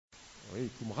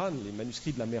Qumran, les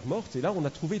manuscrits de la mer Morte, et là on a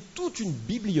trouvé toute une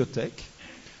bibliothèque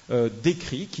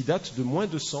d'écrits qui datent de moins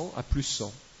de 100 à plus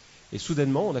 100. Et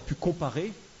soudainement, on a pu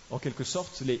comparer, en quelque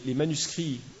sorte, les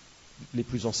manuscrits les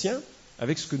plus anciens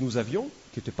avec ce que nous avions,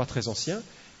 qui n'étaient pas très anciens.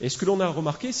 Et ce que l'on a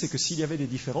remarqué, c'est que s'il y avait des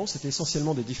différences, c'était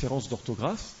essentiellement des différences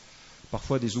d'orthographe,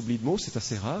 parfois des oublis de mots, c'est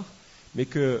assez rare, mais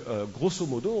que, grosso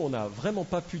modo, on n'a vraiment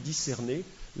pas pu discerner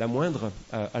la moindre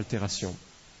altération.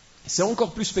 C'est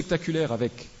encore plus spectaculaire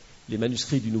avec les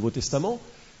manuscrits du Nouveau Testament,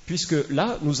 puisque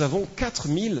là, nous avons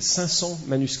 4500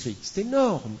 manuscrits. C'est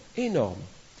énorme, énorme.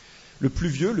 Le plus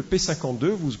vieux, le P52,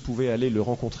 vous pouvez aller le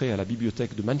rencontrer à la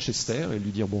bibliothèque de Manchester et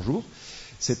lui dire bonjour.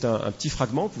 C'est un petit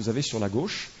fragment que vous avez sur la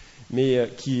gauche, mais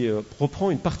qui reprend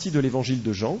une partie de l'évangile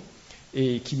de Jean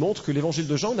et qui montre que l'évangile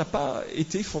de Jean n'a pas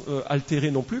été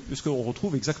altéré non plus, puisqu'on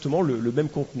retrouve exactement le même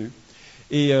contenu.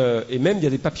 Et même, il y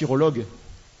a des papyrologues.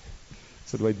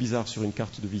 Ça doit être bizarre sur une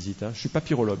carte de visite. Je suis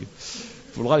papyrologue.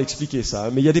 Il faudra l'expliquer ça.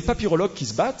 Mais il y a des papyrologues qui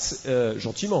se battent,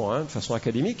 gentiment, de façon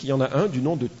académique. Il y en a un du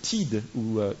nom de Tiede,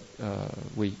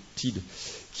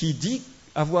 qui dit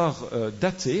avoir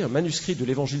daté un manuscrit de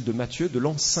l'évangile de Matthieu de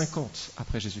l'an 50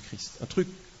 après Jésus-Christ. Un truc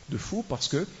de fou parce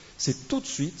que c'est tout de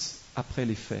suite après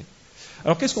les faits.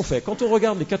 Alors qu'est-ce qu'on fait ? Quand on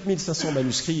regarde les 4500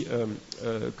 manuscrits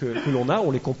que l'on a,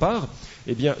 on les compare,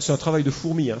 eh bien c'est un travail de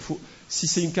fourmi. Si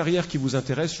c'est une carrière qui vous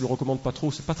intéresse, je ne le recommande pas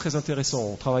trop, c'est pas très intéressant.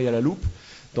 On travaille à la loupe,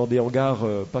 dans des hangars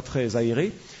pas très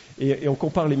aérés, et on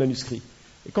compare les manuscrits.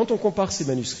 Et quand on compare ces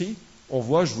manuscrits, on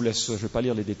voit, je ne vais pas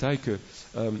lire les détails,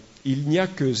 qu'il n'y a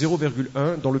que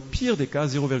 0,1, dans le pire des cas,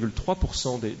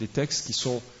 0,3% des textes qui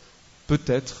sont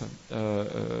peut-être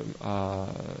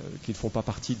qui ne font pas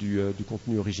partie du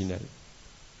contenu originel.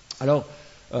 Alors,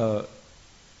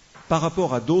 par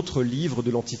rapport à d'autres livres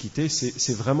de l'Antiquité,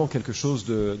 c'est vraiment quelque chose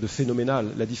de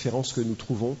phénoménal, la différence que nous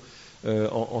trouvons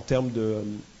en termes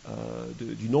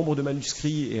du nombre de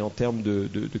manuscrits et en termes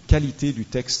de qualité du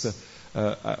texte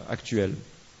actuel.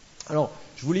 Alors,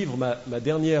 je vous livre ma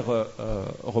dernière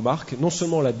remarque. Non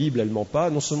seulement la Bible, elle ne ment pas,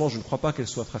 non seulement je ne crois pas qu'elle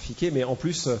soit trafiquée, mais en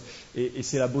plus, et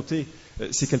c'est la beauté,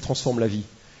 c'est qu'elle transforme la vie.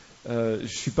 Je ne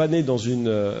suis pas né dans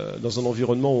un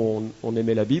environnement où on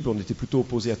aimait la Bible, on était plutôt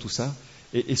opposé à tout ça.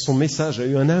 Et son message a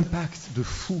eu un impact de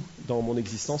fou dans mon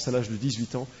existence à l'âge de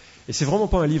 18 ans. Et c'est vraiment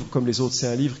pas un livre comme les autres, c'est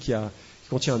un livre qui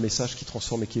contient un message qui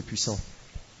transforme et qui est puissant.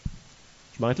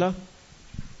 Je m'arrête là ?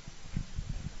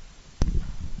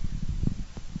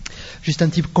 Juste un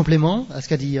petit complément à ce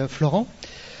qu'a dit Florent.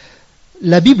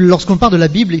 La Bible, lorsqu'on parle de la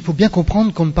Bible, il faut bien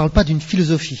comprendre qu'on ne parle pas d'une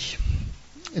philosophie.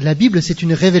 La Bible, c'est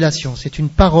une révélation, c'est une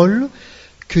parole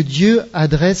que Dieu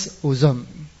adresse aux hommes.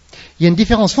 Il y a une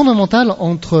différence fondamentale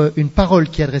entre une parole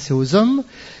qui est adressée aux hommes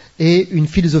et une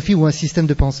philosophie ou un système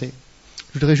de pensée.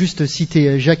 Je voudrais juste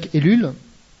citer Jacques Ellul,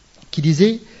 qui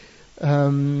disait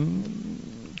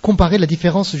comparer la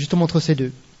différence justement entre ces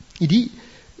deux. Il dit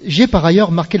 « J'ai par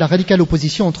ailleurs marqué la radicale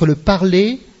opposition entre le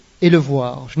parler et le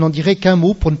voir. Je n'en dirai qu'un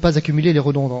mot pour ne pas accumuler les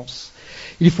redondances.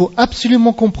 Il faut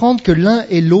absolument comprendre que l'un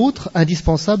et l'autre,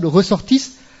 indispensables,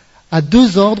 ressortissent à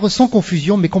deux ordres sans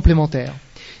confusion mais complémentaires.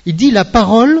 Il dit la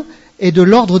parole est de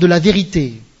l'ordre de la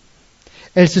vérité.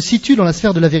 Elle se situe dans la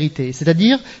sphère de la vérité.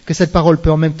 C'est-à-dire que cette parole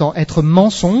peut en même temps être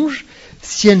mensonge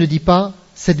si elle ne dit pas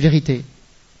cette vérité.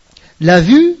 La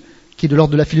vue, qui est de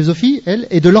l'ordre de la philosophie, elle,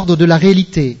 est de l'ordre de la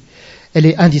réalité. Elle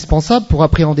est indispensable pour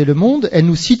appréhender le monde, elle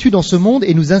nous situe dans ce monde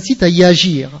et nous incite à y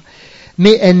agir.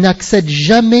 Mais elle n'accède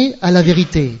jamais à la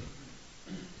vérité.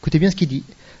 Écoutez bien ce qu'il dit.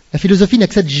 La philosophie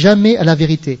n'accède jamais à la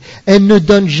vérité. Elle ne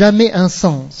donne jamais un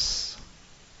sens.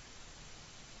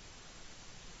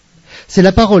 C'est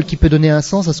la parole qui peut donner un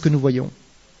sens à ce que nous voyons.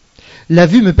 La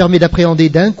vue me permet d'appréhender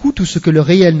d'un coup tout ce que le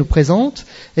réel nous présente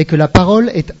et que la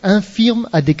parole est infirme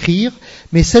à décrire,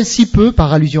 mais celle-ci peut,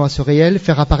 par allusion à ce réel,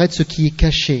 faire apparaître ce qui est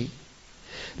caché.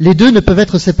 Les deux ne peuvent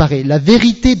être séparés. La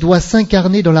vérité doit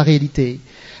s'incarner dans la réalité.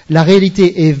 La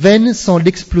réalité est vaine sans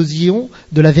l'explosion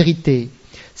de la vérité.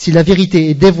 Si la vérité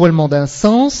est dévoilement d'un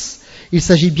sens, il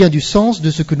s'agit bien du sens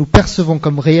de ce que nous percevons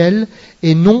comme réel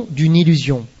et non d'une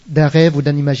illusion, d'un rêve ou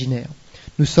d'un imaginaire.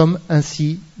 Nous sommes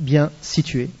ainsi bien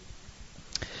situés.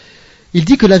 Il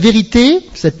dit que la vérité,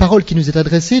 cette parole qui nous est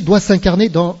adressée, doit s'incarner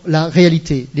dans la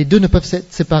réalité. Les deux ne peuvent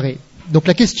être séparés. Donc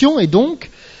la question est donc,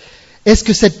 est-ce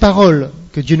que cette parole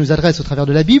que Dieu nous adresse au travers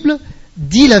de la Bible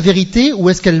dit la vérité ou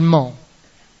est-ce qu'elle ment ?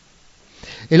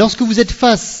 Et lorsque vous êtes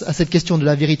face à cette question de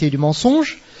la vérité et du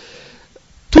mensonge,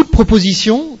 toutes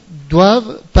propositions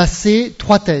doivent passer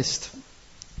 3 tests,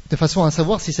 de façon à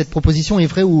savoir si cette proposition est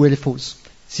vraie ou elle est fausse,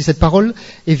 si cette parole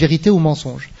est vérité ou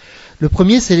mensonge. Le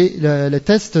premier, c'est le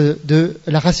test de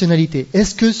la rationalité.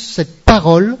 Est-ce que cette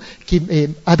parole qui est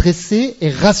adressée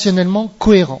est rationnellement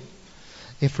cohérente ?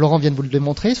 Et Florent vient de vous le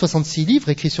démontrer, 66 livres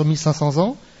écrits sur 1500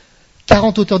 ans,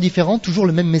 40 auteurs différents, toujours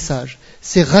le même message.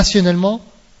 C'est rationnellement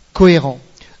cohérent.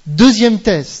 Deuxième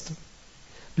test,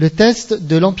 le test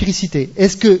de l'empiricité.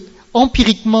 Est-ce que,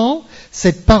 empiriquement,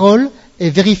 cette parole est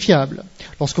vérifiable?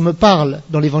 Lorsqu'on me parle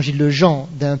dans l'évangile de Jean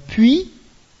d'un puits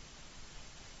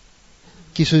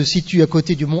qui se situe à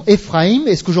côté du mont Éphraïm,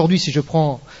 est-ce qu'aujourd'hui, si je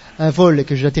prends un vol et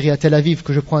que j'atterris à Tel Aviv,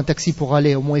 que je prends un taxi pour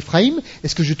aller au mont Éphraïm,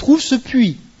 est-ce que je trouve ce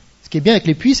puits? Ce qui est bien avec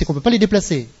les puits, c'est qu'on ne peut pas les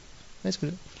déplacer.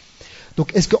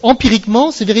 Donc, est-ce que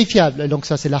empiriquement, c'est vérifiable? Donc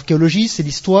ça, c'est l'archéologie, c'est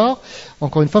l'histoire.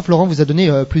 Encore une fois, Florent vous a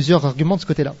donné plusieurs arguments de ce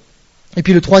côté-là. Et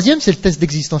puis le troisième, c'est le test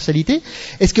d'existentialité.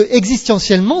 Est-ce que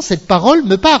existentiellement, cette parole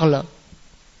me parle?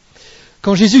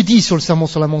 Quand Jésus dit sur le sermon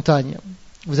sur la montagne,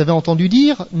 vous avez entendu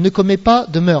dire, ne commets pas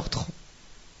de meurtre.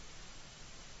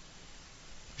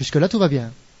 Jusque-là, tout va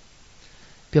bien.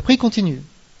 Puis après, il continue.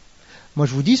 Moi,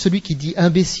 je vous dis, celui qui dit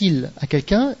imbécile à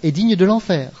quelqu'un est digne de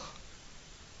l'enfer.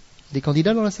 Des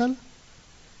candidats dans la salle?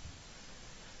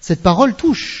 Cette parole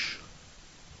touche.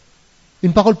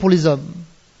 Une parole pour les hommes.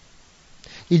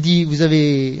 Il dit, vous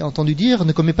avez entendu dire,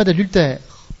 ne commets pas d'adultère.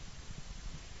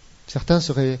 Certains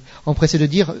seraient empressés de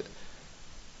dire,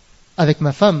 avec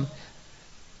ma femme,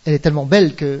 elle est tellement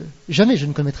belle que jamais je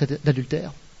ne commettrai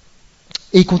d'adultère.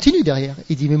 Et il continue derrière.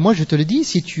 Il dit, mais moi je te le dis,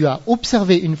 si tu as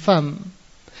observé une femme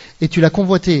et tu l'as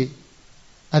convoitée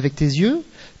avec tes yeux,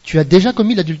 tu as déjà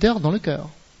commis l'adultère dans le cœur.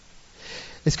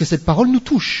 Est-ce que cette parole nous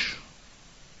touche?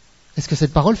 Est-ce que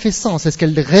cette parole fait sens? Est-ce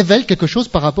qu'elle révèle quelque chose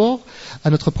par rapport à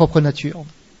notre propre nature?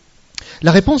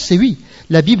 La réponse c'est oui.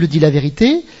 La Bible dit la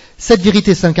vérité, cette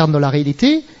vérité s'incarne dans la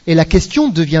réalité, et la question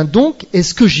devient donc,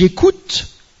 est-ce que j'écoute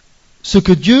ce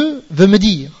que Dieu veut me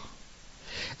dire?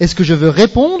 Est-ce que je veux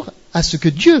répondre à ce que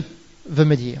Dieu veut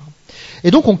me dire?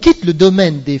 Et donc on quitte le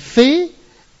domaine des faits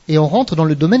et on rentre dans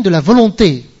le domaine de la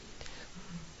volonté.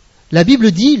 La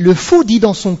Bible dit, le fou dit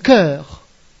dans son cœur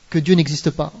que Dieu n'existe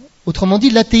pas. Autrement dit,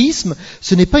 l'athéisme,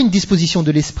 ce n'est pas une disposition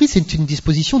de l'esprit, c'est une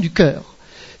disposition du cœur.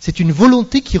 C'est une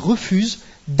volonté qui refuse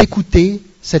d'écouter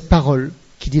cette parole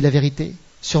qui dit la vérité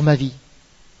sur ma vie.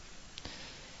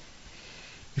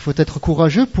 Il faut être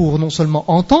courageux pour non seulement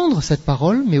entendre cette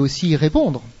parole, mais aussi y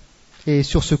répondre. Et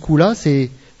sur ce coup-là, c'est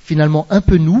finalement un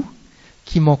peu nous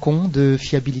qui manquons de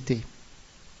fiabilité.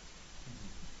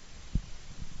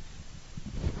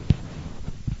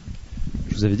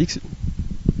 Je vous avais dit que c'est...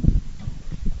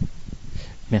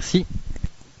 Merci.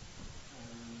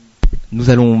 Nous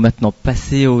allons maintenant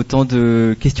passer au temps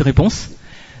de questions-réponses.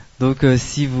 Donc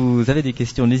si vous avez des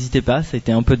questions, n'hésitez pas, ça a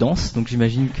été un peu dense, donc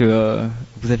j'imagine que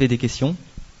vous avez des questions.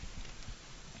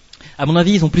 À mon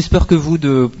avis, ils ont plus peur que vous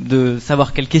de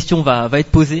savoir quelle question va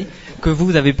être posée, que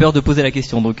vous avez peur de poser la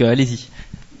question, donc allez-y.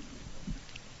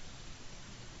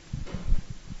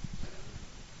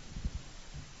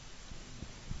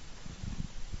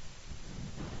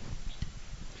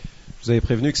 Je vous avais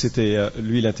prévenu que c'était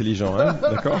lui l'intelligent, hein,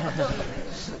 d'accord?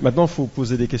 Maintenant, il faut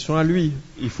poser des questions à lui.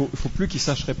 Il faut plus qu'il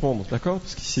sache répondre, d'accord?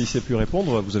 Parce que s'il ne sait plus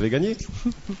répondre, vous avez gagné.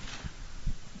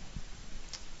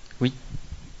 Oui.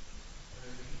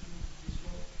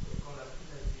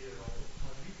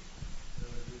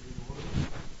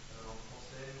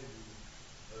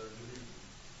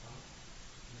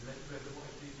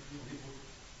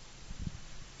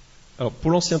 Alors,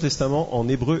 pour l'Ancien Testament, en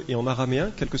hébreu et en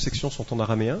araméen, quelques sections sont en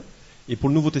araméen, et pour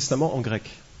le Nouveau Testament, en grec.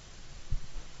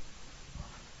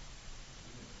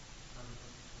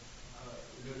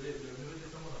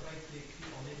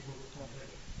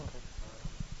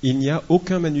 Il n'y a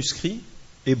aucun manuscrit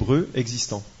hébreu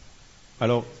existant.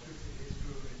 Alors,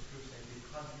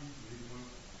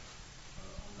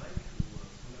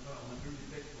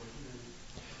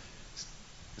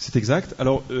 c'est exact.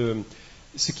 Alors,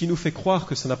 ce qui nous fait croire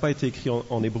que ça n'a pas été écrit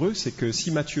en hébreu, c'est que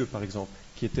si Matthieu, par exemple,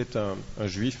 qui était un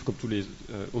juif, comme tous les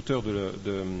auteurs de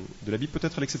la Bible,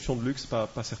 peut-être à l'exception de Luc, c'est pas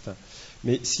certain,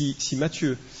 mais si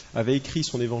Matthieu avait écrit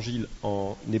son évangile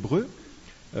en hébreu,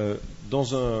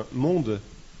 dans un monde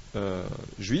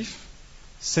juif,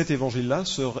 cet évangile-là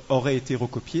aurait été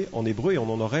recopié en hébreu et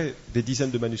on en aurait des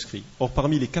dizaines de manuscrits. Or,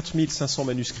 parmi les 4500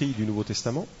 manuscrits du Nouveau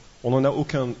Testament, on n'en a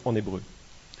aucun en hébreu.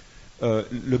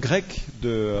 Le grec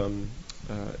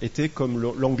était comme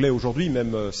l'anglais aujourd'hui,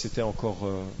 même c'était encore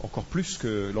plus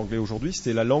que l'anglais aujourd'hui,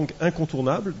 c'était la langue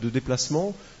incontournable de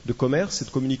déplacement, de commerce et de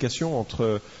communication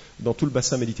dans tout le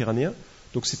bassin méditerranéen.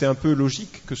 Donc c'était un peu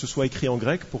logique que ce soit écrit en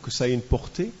grec pour que ça ait une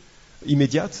portée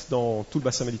immédiate dans tout le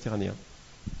bassin méditerranéen.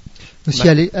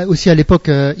 Aussi à l'époque,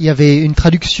 il y avait une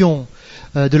traduction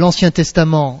de l'Ancien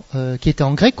Testament qui était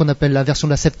en grec, qu'on appelle la version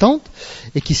de la Septante,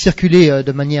 et qui circulait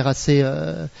de manière assez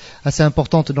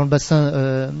importante dans le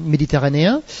bassin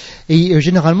méditerranéen. Et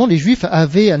généralement, les Juifs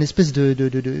avaient un espèce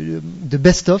de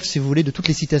best-of, si vous voulez, de toutes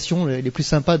les citations les plus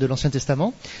sympas de l'Ancien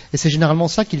Testament. Et c'est généralement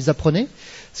ça qu'ils apprenaient.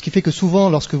 Ce qui fait que souvent,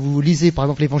 lorsque vous lisez par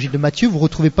exemple l'évangile de Matthieu, vous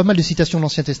retrouvez pas mal de citations de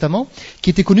l'Ancien Testament qui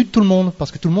étaient connues de tout le monde, parce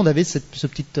que tout le monde avait ce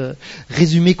petit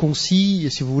résumé concis,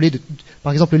 si vous voulez,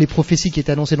 par exemple les prophéties qui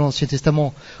étaient annoncées dans l'Ancien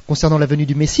Testament concernant la venue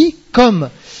du Messie. Comme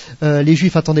les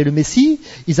Juifs attendaient le Messie,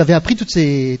 ils avaient appris toutes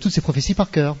ces prophéties par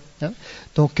cœur. Hein.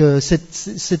 Donc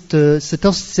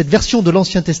cette version de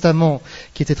l'Ancien Testament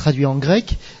qui était traduite en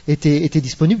grec était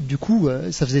disponible. Du coup,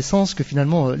 ça faisait sens que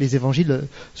finalement les évangiles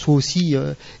soient aussi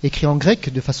écrits en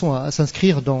grec, de façon à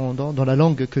s'inscrire dans la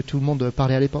langue que tout le monde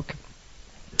parlait à l'époque.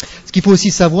 Ce qu'il faut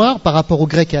aussi savoir par rapport au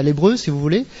grec et à l'hébreu, si vous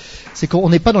voulez, c'est qu'on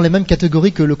n'est pas dans les mêmes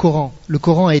catégories que le Coran. Le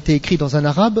Coran a été écrit dans un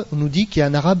arabe, on nous dit qu'il y a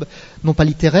un arabe non pas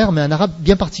littéraire, mais un arabe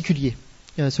bien particulier,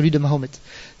 celui de Mahomet.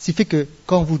 Ce qui fait que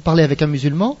quand vous parlez avec un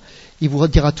musulman, il vous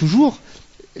dira toujours,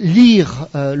 lire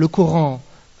le Coran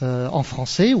en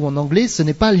français ou en anglais, ce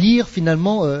n'est pas lire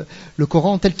finalement le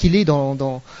Coran tel qu'il est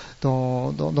dans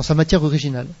sa matière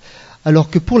originale.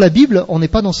 Alors que pour la Bible, on n'est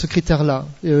pas dans ce critère-là.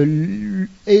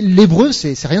 Et l'hébreu,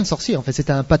 c'est rien de sorcier. En fait, c'est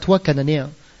un patois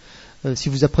cananéen. Si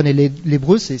vous apprenez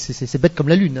l'hébreu, c'est bête comme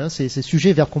la lune. Hein, c'est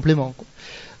sujet, verbe, complément.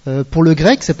 Pour le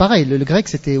grec, c'est pareil. Le grec,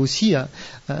 c'était aussi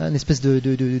un espèce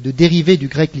de dérivé du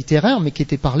grec littéraire, mais qui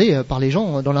était parlé par les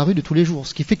gens dans la rue de tous les jours.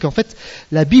 Ce qui fait qu'en fait,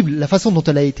 la Bible, la façon dont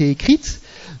elle a été écrite,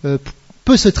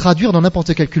 peut se traduire dans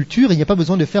n'importe quelle culture. Il n'y a pas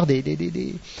besoin de faire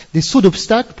des sauts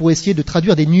d'obstacles pour essayer de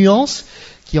traduire des nuances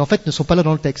qui en fait ne sont pas là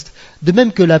dans le texte. De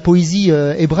même que la poésie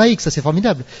hébraïque, ça c'est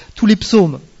formidable. Tous les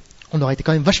psaumes, on aurait été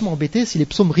quand même vachement embêtés si les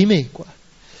psaumes rimaient, quoi.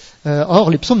 Or,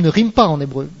 les psaumes ne riment pas en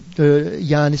hébreu. Il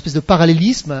y a un espèce de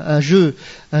parallélisme, un jeu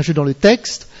dans le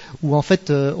texte, où en fait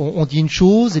on dit une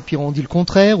chose et puis on dit le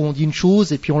contraire, ou on dit une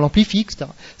chose et puis on l'amplifie, etc.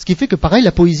 Ce qui fait que pareil,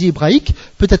 la poésie hébraïque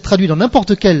peut être traduite dans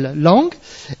n'importe quelle langue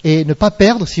et ne pas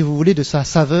perdre, si vous voulez, de sa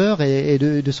saveur et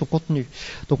de son contenu.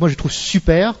 Donc moi je trouve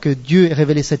super que Dieu ait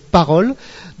révélé cette parole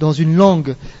dans une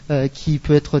langue qui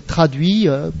peut être traduite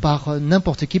par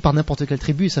n'importe qui, par n'importe quelle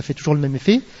tribu, et ça fait toujours le même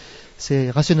effet.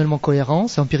 C'est rationnellement cohérent,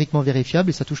 c'est empiriquement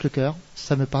vérifiable et ça touche le cœur.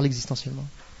 Ça me parle existentiellement.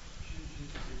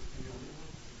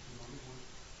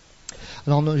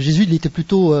 Alors non, Jésus, il était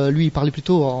plutôt, lui, il parlait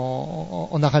plutôt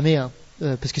en araméen,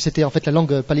 parce que c'était en fait la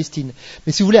langue palestine.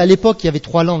 Mais si vous voulez, à l'époque, il y avait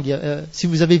 3 langues. Si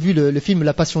vous avez vu le film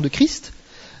La Passion de Christ,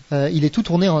 il est tout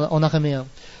tourné en araméen.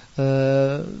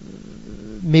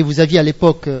 Mais vous aviez à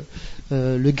l'époque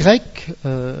le grec,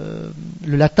 le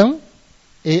latin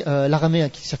et l'araméen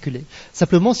qui circulait.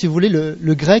 Simplement, si vous voulez,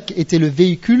 le grec était le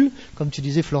véhicule, comme tu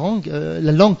disais Florent,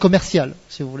 la langue commerciale,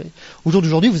 si vous voulez. Au jour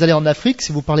d'aujourd'hui, vous allez en Afrique,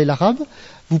 si vous parlez l'arabe,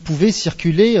 vous pouvez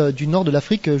circuler du nord de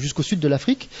l'Afrique jusqu'au sud de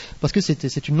l'Afrique, parce que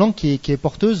c'est une langue qui est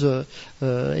porteuse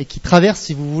et qui traverse,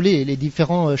 si vous voulez, les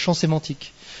différents champs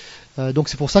sémantiques. Donc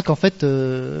c'est pour ça qu'en fait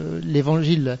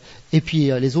l'évangile et puis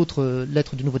les autres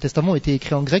lettres du Nouveau Testament ont été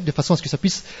écrits en grec de façon à ce que ça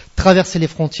puisse traverser les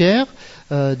frontières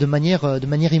de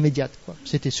manière immédiate, quoi.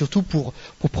 C'était surtout pour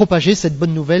propager cette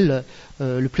bonne nouvelle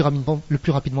le plus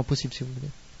rapidement possible, si vous voulez.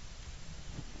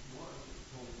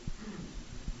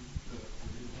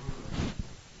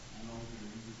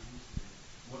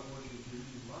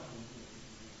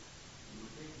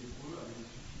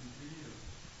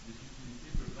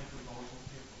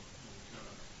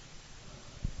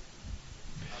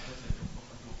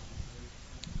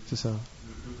 C'est ça. Le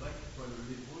grec,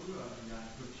 l'hébreu, il y a un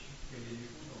peu quelle est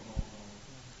les choses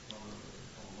dans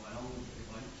la langue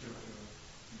hébraïque qui sont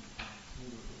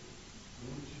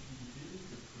d'une subtilité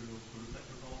que le grec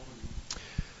peut pas reproduire.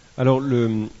 Alors,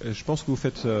 je pense que vous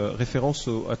faites référence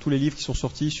à tous les livres qui sont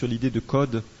sortis sur l'idée de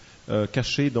code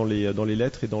caché dans les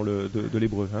lettres et de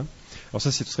l'hébreu. Hein. Alors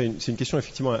ça, c'est une question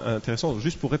effectivement intéressante.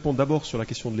 Juste pour répondre d'abord sur la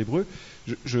question de l'hébreu,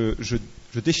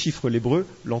 je déchiffre l'hébreu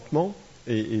lentement.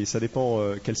 Et ça dépend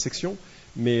quelle section,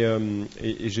 mais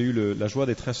j'ai eu la joie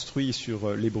d'être instruit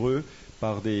sur l'hébreu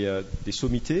par des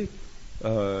sommités.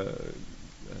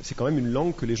 C'est quand même une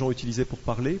langue que les gens utilisaient pour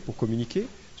parler, pour communiquer.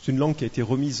 C'est une langue qui a été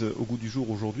remise au goût du jour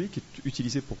aujourd'hui, qui est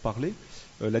utilisée pour parler.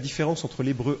 La différence entre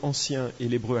l'hébreu ancien et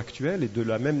l'hébreu actuel est de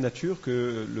la même nature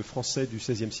que le français du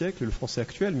XVIe siècle et le français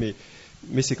actuel,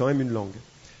 mais c'est quand même une langue.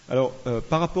 Alors,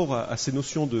 par rapport à ces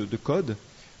notions de code,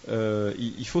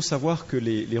 il faut savoir que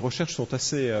les recherches sont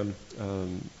assez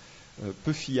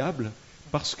peu fiables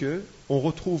parce qu'on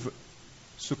retrouve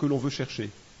ce que l'on veut chercher.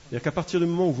 C'est-à-dire qu'à partir du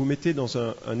moment où vous mettez dans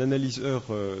un analyseur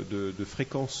de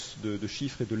fréquences de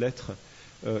chiffres et de lettres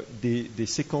des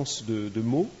séquences de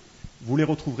mots, Vous les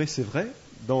retrouverez, c'est vrai,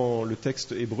 dans le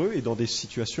texte hébreu et dans des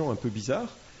situations un peu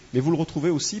bizarres, mais vous le retrouvez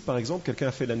aussi, par exemple, quelqu'un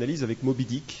a fait l'analyse avec Moby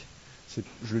Dick.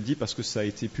 Je le dis parce que ça a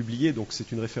été publié, donc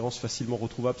c'est une référence facilement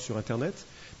retrouvable sur Internet.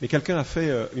 Mais quelqu'un a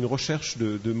fait une recherche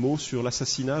de mots sur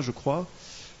l'assassinat, je crois,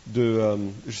 je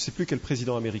ne sais plus quel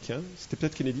président américain, c'était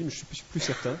peut-être Kennedy, mais je ne suis plus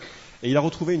certain. Et il a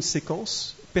retrouvé une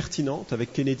séquence pertinente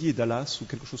avec Kennedy et Dallas ou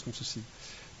quelque chose comme ceci.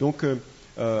 Donc,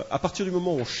 à partir du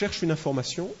moment où on cherche une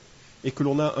information et que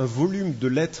l'on a un volume de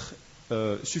lettres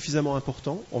suffisamment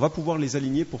important, on va pouvoir les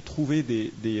aligner pour trouver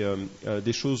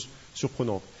des choses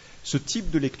surprenantes. Ce type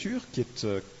de lecture, qui est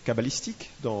kabbalistique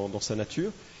dans sa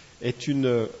nature, est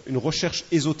une recherche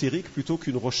ésotérique plutôt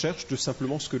qu'une recherche de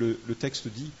simplement ce que le texte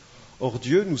dit. Or,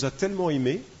 Dieu nous a tellement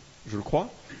aimés, je le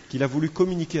crois, qu'il a voulu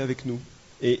communiquer avec nous.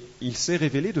 Et il s'est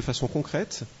révélé de façon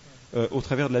concrète au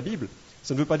travers de la Bible.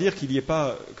 Ça ne veut pas dire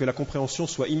que la compréhension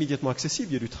soit immédiatement accessible,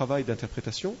 il y a du travail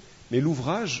d'interprétation, mais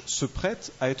l'ouvrage se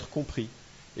prête à être compris.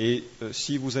 Et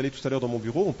si vous allez tout à l'heure dans mon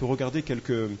bureau, on peut regarder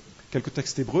quelques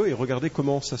textes hébreux et regarder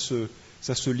comment ça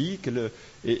se lit,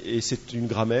 et c'est une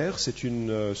grammaire, c'est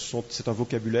un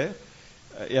vocabulaire,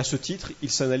 et à ce titre, il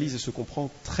s'analyse et se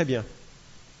comprend très bien.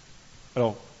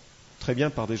 Alors, très bien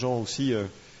par des gens aussi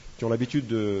qui ont l'habitude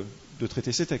de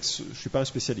traiter ces textes. Je ne suis pas un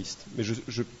spécialiste, mais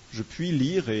je puis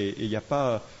lire, et il n'y a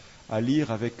pas à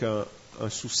lire avec un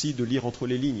souci de lire entre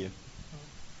les lignes.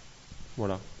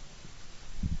 Voilà.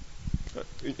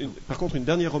 Par contre, une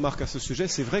dernière remarque à ce sujet,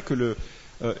 c'est vrai que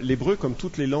l'hébreu, comme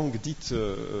toutes les langues dites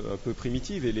un peu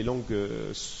primitives, et les langues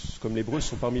comme l'hébreu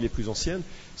sont parmi les plus anciennes,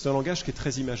 c'est un langage qui est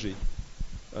très imagé.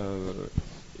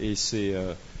 Et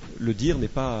le dire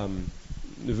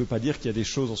ne veut pas dire qu'il y a des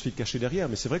choses ensuite cachées derrière,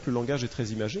 mais c'est vrai que le langage est très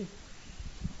imagé.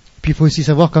 Puis il faut aussi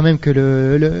savoir quand même que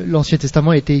l'Ancien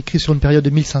Testament a été écrit sur une période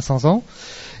de 1500 ans,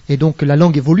 et donc la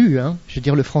langue évolue. Je veux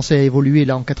dire, le français a évolué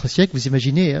là en 4 siècles, vous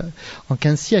imaginez, en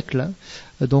 15 siècles.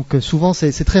 Donc souvent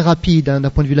c'est très rapide d'un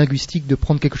point de vue linguistique de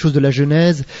prendre quelque chose de la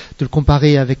Genèse, de le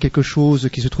comparer avec quelque chose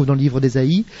qui se trouve dans le livre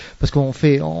d'Ésaïe, parce qu'on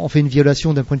fait une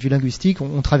violation d'un point de vue linguistique,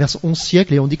 on traverse 11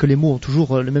 siècles et on dit que les mots ont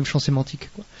toujours le même champ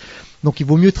sémantique, quoi. Donc il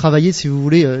vaut mieux travailler, si vous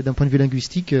voulez, d'un point de vue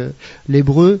linguistique,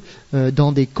 l'hébreu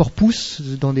dans des corpus,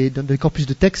 dans des corpus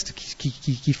de textes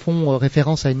qui font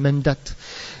référence à une même date.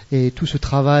 Et tout ce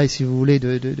travail, si vous voulez,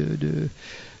 de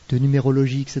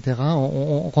numérologie, etc.,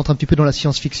 on rentre un petit peu dans la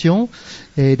science-fiction,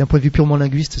 et d'un point de vue purement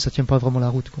linguiste, ça tient pas vraiment la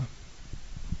route, quoi.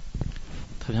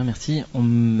 Très bien, merci. On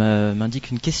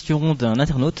m'indique une question d'un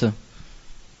internaute.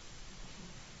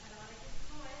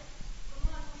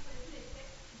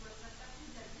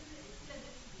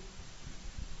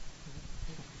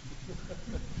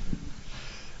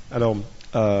 Alors,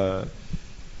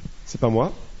 c'est pas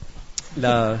moi.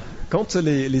 Quand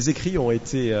les écrits ont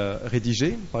été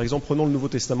rédigés, par exemple, prenons le Nouveau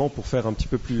Testament pour faire un petit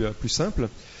peu plus simple.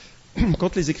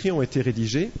 Quand les écrits ont été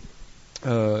rédigés,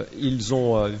 ils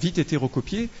ont vite été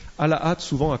recopiés, à la hâte,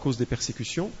 souvent à cause des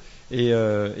persécutions, et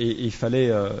il fallait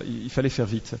faire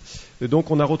vite. Et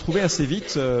donc, on a retrouvé assez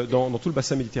vite dans tout le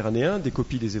bassin méditerranéen des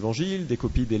copies des évangiles, des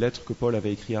copies des lettres que Paul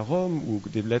avait écrites à Rome, ou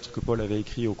des lettres que Paul avait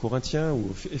écrites aux Corinthiens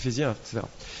ou aux Éphésiens, etc.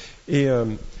 Et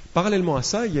parallèlement à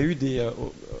ça, il y a eu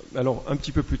alors un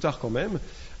petit peu plus tard quand même,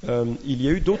 il y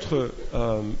a eu d'autres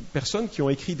personnes qui ont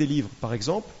écrit des livres. Par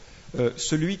exemple,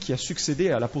 celui qui a succédé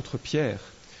à l'apôtre Pierre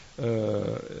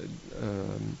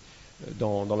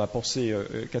dans la pensée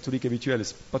catholique habituelle,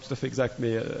 c'est pas tout à fait exact,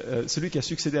 mais celui qui a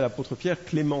succédé à l'apôtre Pierre,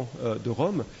 Clément de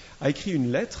Rome, a écrit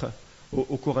une lettre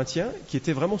aux Corinthiens qui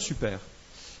était vraiment super.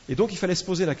 Et donc il fallait se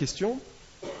poser la question,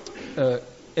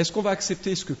 est-ce qu'on va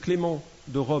accepter ce que Clément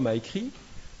de Rome a écrit,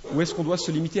 ou est-ce qu'on doit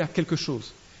se limiter à quelque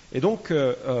chose? Et donc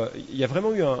il y a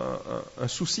vraiment eu un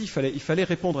souci, il fallait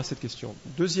répondre à cette question.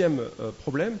 Deuxième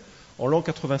problème, en l'an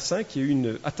 85, il y a eu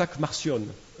une attaque martionne,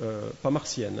 pas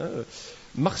martienne.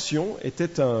 Marcion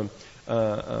était un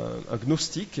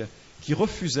gnostique qui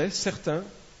refusait certains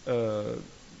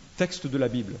textes de la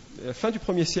Bible. À la fin du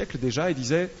 1er siècle déjà, il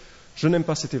disait « Je n'aime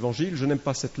pas cet évangile, je n'aime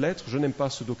pas cette lettre, je n'aime pas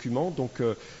ce document, donc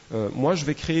moi je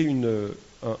vais créer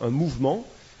un mouvement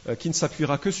qui ne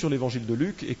s'appuiera que sur l'évangile de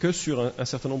Luc et que sur un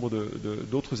certain nombre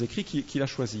d'autres écrits qu'il a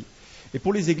choisis. » Et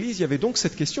pour les églises, il y avait donc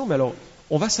cette question, mais alors,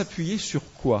 on va s'appuyer sur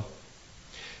quoi?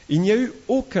 Il n'y a eu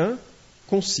aucun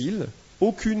concile,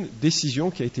 aucune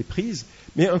décision qui a été prise,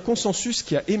 mais un consensus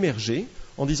qui a émergé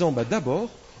en disant, d'abord,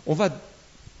 on va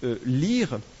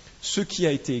lire ce qui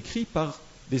a été écrit par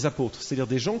des apôtres, c'est-à-dire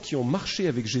des gens qui ont marché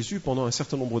avec Jésus pendant un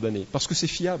certain nombre d'années, parce que c'est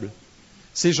fiable.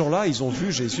 Ces gens-là, ils ont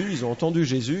vu Jésus, ils ont entendu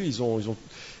Jésus, ils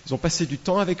ont passé du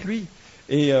temps avec lui,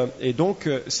 et donc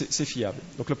c'est fiable.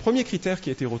 Donc le premier critère qui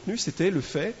a été retenu, c'était le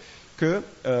fait que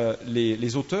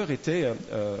les auteurs étaient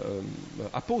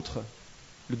apôtres.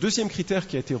 Le deuxième critère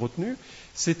qui a été retenu,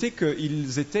 c'était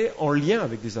qu'ils étaient en lien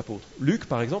avec des apôtres. Luc,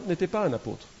 par exemple, n'était pas un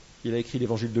apôtre. Il a écrit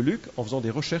l'évangile de Luc en faisant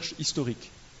des recherches historiques.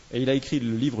 Et il a écrit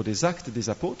le livre des Actes des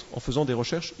apôtres en faisant des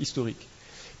recherches historiques.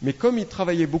 Mais comme il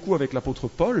travaillait beaucoup avec l'apôtre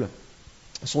Paul,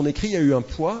 son écrit a eu un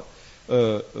poids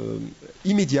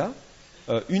immédiat,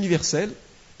 universel,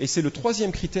 et c'est le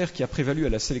troisième critère qui a prévalu à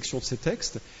la sélection de ces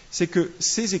textes, c'est que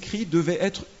ces écrits devaient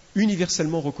être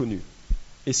universellement reconnus.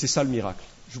 Et c'est ça le miracle.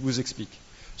 Je vous explique.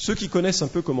 Ceux qui connaissent un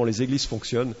peu comment les églises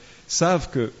fonctionnent savent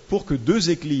que pour que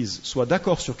deux églises soient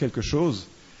d'accord sur quelque chose,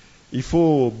 il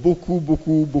faut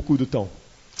beaucoup de temps.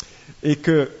 Et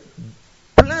que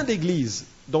plein d'églises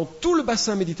dans tout le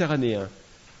bassin méditerranéen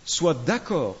soient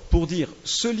d'accord pour dire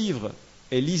ce livre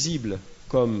est lisible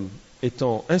comme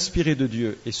étant inspiré de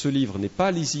Dieu et ce livre n'est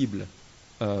pas lisible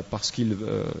parce qu'il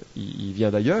vient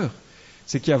d'ailleurs,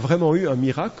 c'est qu'il y a vraiment eu un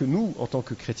miracle que nous, en tant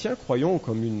que chrétiens, croyons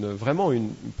comme vraiment une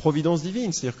providence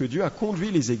divine. C'est-à-dire que Dieu a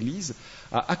conduit les églises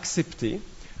à accepter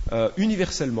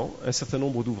universellement un certain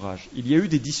nombre d'ouvrages. Il y a eu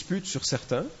des disputes sur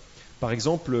certains. Par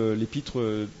exemple,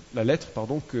 la lettre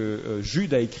que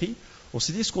Jude a écrite, on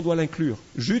s'est dit, est-ce qu'on doit l'inclure ?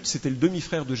 Jude, c'était le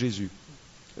demi-frère de Jésus.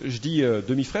 Je dis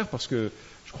demi-frère parce que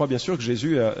je crois bien sûr que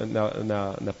Jésus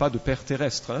n'a pas de père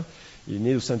terrestre. Hein. Il est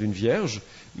né au sein d'une vierge,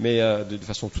 mais de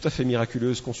façon tout à fait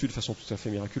miraculeuse, conçu de façon tout à fait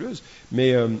miraculeuse,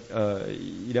 mais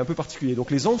il est un peu particulier.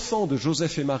 Donc les enfants de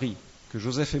Joseph et Marie, que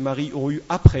Joseph et Marie ont eu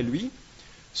après lui,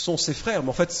 sont ses frères, mais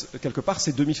en fait, quelque part,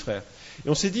 ses demi-frères. Et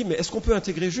on s'est dit, mais est-ce qu'on peut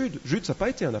intégrer Jude ? Jude, ça n'a pas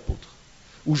été un apôtre.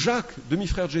 Ou Jacques,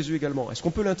 demi-frère de Jésus également. Est-ce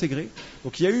qu'on peut l'intégrer ?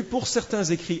 Donc il y a eu pour certains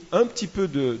écrits un petit peu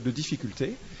de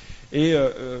difficulté. Et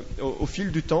au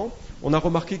fil du temps, on a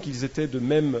remarqué qu'ils étaient de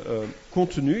même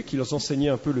contenu, qu'ils enseignaient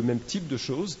un peu le même type de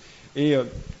choses. Et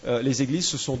les églises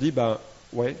se sont dit,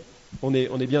 ouais, on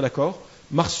est bien d'accord.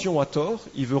 Marcion a tort,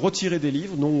 il veut retirer des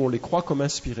livres, nous on les croit comme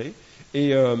inspirés.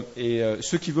 Et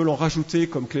ceux qui veulent en rajouter,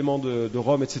 comme Clément de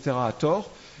Rome, etc., a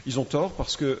tort. Ils ont tort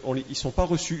parce qu'ils ne sont pas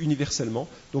reçus universellement.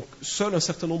 Donc, seul un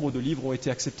certain nombre de livres ont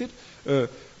été acceptés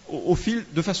au fil,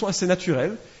 de façon assez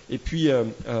naturelle. Et puis,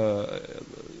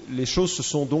 les choses se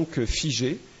sont donc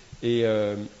figées. Et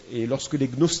lorsque les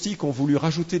gnostiques ont voulu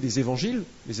rajouter des évangiles,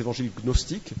 les évangiles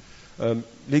gnostiques,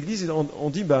 l'Église a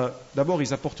dit, d'abord, ils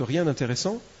n'apportent rien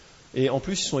d'intéressant. Et en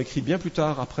plus, ils sont écrits bien plus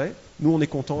tard, après. Nous, on est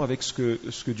contents avec ce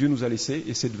que Dieu nous a laissé,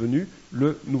 et c'est devenu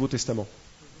le Nouveau Testament.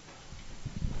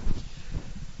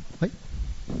 Oui.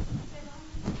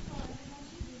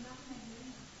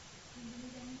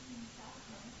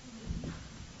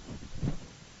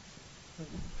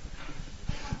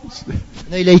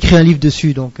 Il a écrit un livre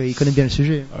dessus, donc il connaît bien le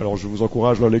sujet. Alors, je vous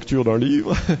encourage la lecture d'un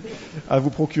livre à vous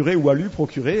procurer ou à lui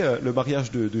procurer le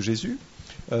mariage de Jésus.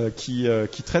 Qui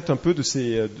traite un peu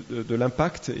de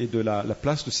l'impact et de la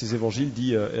place de ces évangiles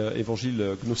dits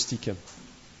évangiles gnostiques.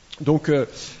 Donc,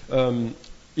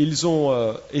 ils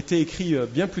ont été écrits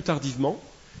bien plus tardivement,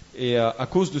 et à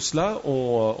cause de cela,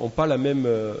 n'ont pas le même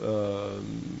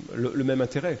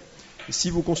intérêt. Et si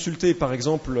vous consultez, par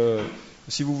exemple,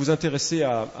 si vous vous intéressez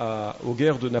aux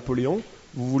guerres de Napoléon,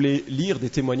 vous voulez lire des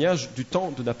témoignages du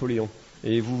temps de Napoléon,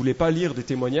 et vous ne voulez pas lire des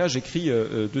témoignages écrits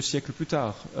 2 siècles plus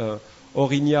tard.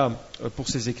 Or, il n'y a pour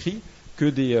ces écrits que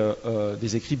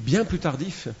des écrits bien plus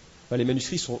tardifs. Les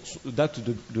manuscrits datent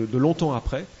de longtemps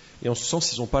après, et en ce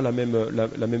sens, ils n'ont pas la même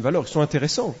valeur. Ils sont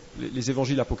intéressants. Les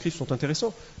évangiles apocryphes sont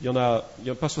intéressants. Il n'y en a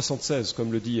pas 76,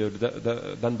 comme le dit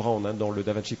Dan Brown dans le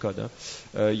Da Vinci Code.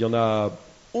 Il y en a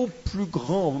au plus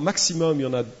grand maximum, il y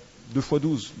en a 2 fois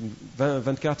 12,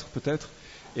 24 peut-être,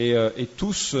 et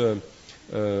tous,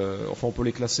 enfin on peut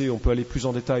les classer, on peut aller plus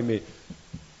en détail, mais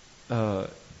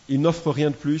ils n'offrent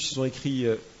rien de plus.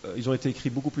 Ils ont été écrits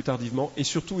beaucoup plus tardivement, et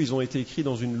surtout ils ont été écrits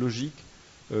dans une logique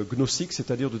gnostique,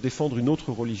 c'est-à-dire de défendre une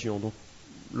autre religion. Donc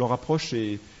leur approche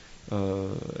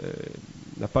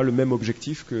n'a pas le même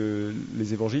objectif que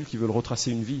les évangiles qui veulent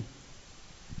retracer une vie.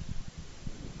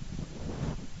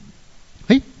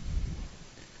 Oui.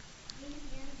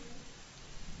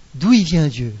 D'où il vient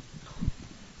Dieu ?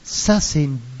 Ça, c'est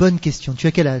une bonne question. Tu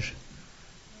as quel âge ?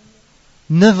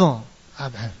 9 ans. Ah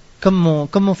ben. Comme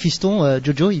mon fiston,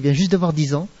 Jojo, il vient juste d'avoir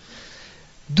 10 ans.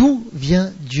 D'où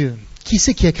vient Dieu ? Qui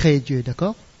c'est qui a créé Dieu,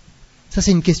 d'accord ? Ça,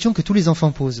 c'est une question que tous les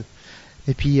enfants posent.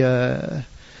 Et puis,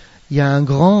 il y a un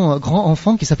grand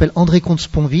enfant qui s'appelle André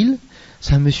Comte-Sponville.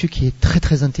 C'est un monsieur qui est très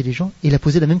très intelligent. Et il a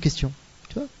posé la même question.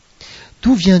 Tu vois ?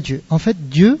 D'où vient Dieu ? En fait,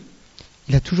 Dieu,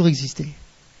 il a toujours existé.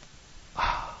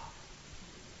 Ah,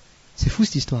 c'est fou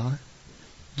cette histoire. Hein ?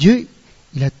 Dieu,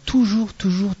 il a toujours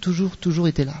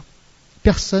été là.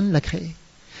 Personne l'a créé.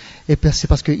 Et c'est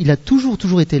parce qu'il a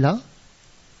toujours été là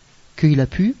qu'il a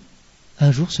pu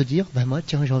un jour se dire, ben moi,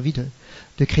 tiens, j'ai envie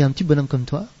de créer un petit bonhomme comme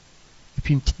toi, et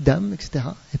puis une petite dame, etc.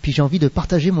 Et puis j'ai envie de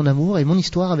partager mon amour et mon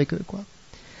histoire avec eux, quoi.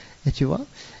 Et tu vois.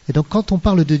 Et donc quand on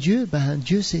parle de Dieu, ben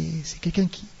Dieu c'est quelqu'un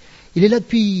qui, il est là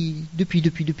depuis.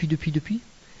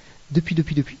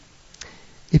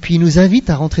 Et puis il nous invite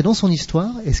à rentrer dans son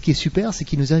histoire. Et ce qui est super, c'est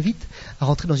qu'il nous invite à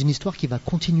rentrer dans une histoire qui va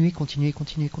continuer.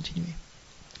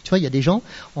 Tu vois, il y a des gens,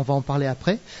 on va en parler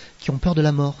après, qui ont peur de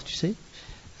la mort, tu sais,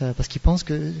 parce qu'ils pensent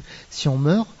que si on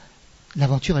meurt,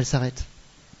 l'aventure elle s'arrête.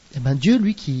 Et ben Dieu,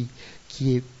 lui, qui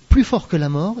est plus fort que la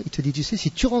mort, il te dit, tu sais,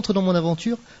 si tu rentres dans mon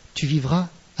aventure, tu vivras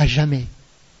à jamais.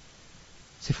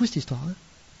 C'est fou cette histoire, hein.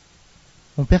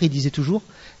 Mon père, il disait toujours,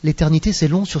 l'éternité c'est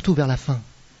long, surtout vers la fin.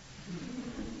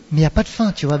 Mais il n'y a pas de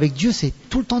fin, tu vois, avec Dieu c'est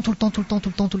tout le temps.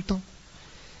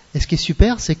 Et ce qui est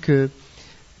super, c'est que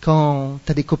quand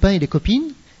tu as des copains et des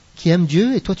copines qui aiment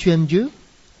Dieu, et toi tu aimes Dieu,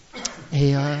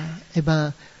 et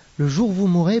ben le jour où vous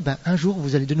mourrez, ben un jour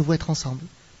vous allez de nouveau être ensemble.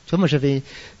 Tu vois, moi je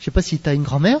sais pas si tu as une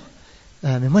grand-mère,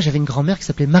 mais moi j'avais une grand-mère qui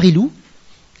s'appelait Marilou,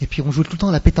 et puis on jouait tout le temps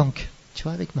à la pétanque, tu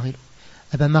vois, avec Marilou.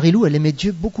 Et ben Marilou, elle aimait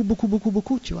Dieu beaucoup,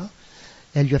 tu vois.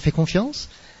 Elle lui a fait confiance,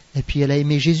 et puis elle a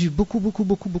aimé Jésus beaucoup.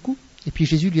 Et puis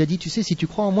Jésus lui a dit, tu sais, si tu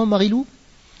crois en moi, Marilou,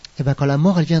 et ben quand la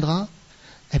mort elle viendra,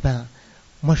 et ben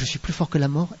moi je suis plus fort que la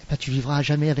mort, et ben tu vivras à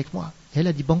jamais avec moi. Et elle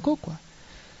a dit banco, quoi.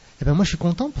 Et ben moi je suis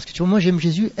content parce que tu vois, moi j'aime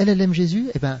Jésus, elle aime Jésus,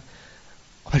 et ben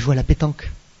on va jouer à la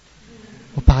pétanque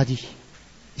au paradis.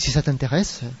 Et si ça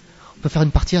t'intéresse, on peut faire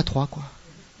une partie à 3, quoi.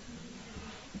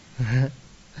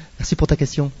 Merci pour ta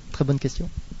question, très bonne question.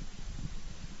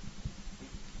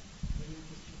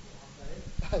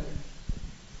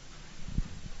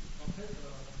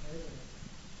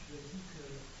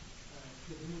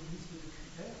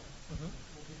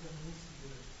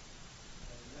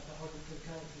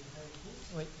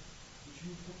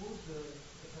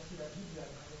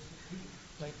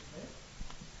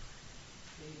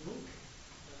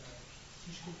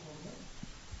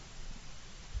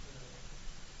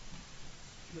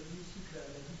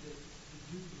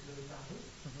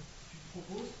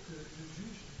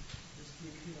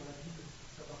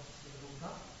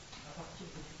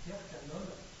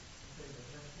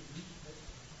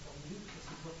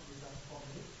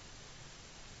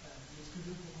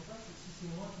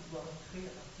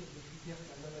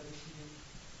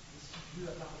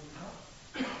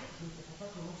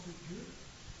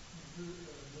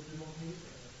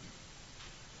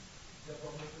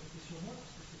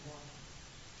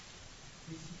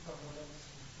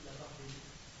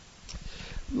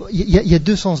 Il y a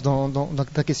deux sens dans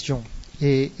ta question,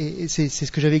 et c'est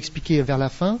ce que j'avais expliqué vers la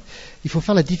fin. Il faut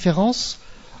faire la différence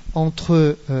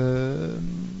entre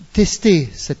tester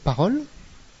cette parole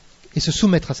et se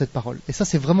soumettre à cette parole. Et ça,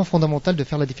 c'est vraiment fondamental de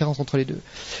faire la différence entre les deux.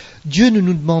 Dieu ne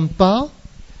nous demande pas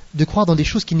de croire dans des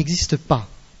choses qui n'existent pas.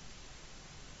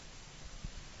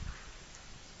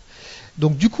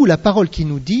 Donc du coup, la parole qui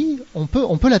nous dit, on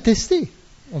peut la tester.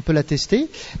 On peut la tester.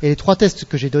 Et les 3 tests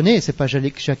que j'ai donnés, c'est pas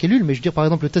Jacques Ellul, mais je veux dire par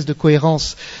exemple le test de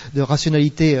cohérence, de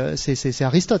rationalité, c'est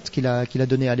Aristote qui l'a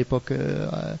donné à l'époque.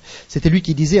 C'était lui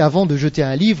qui disait, avant de jeter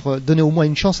un livre, donnez au moins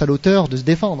une chance à l'auteur de se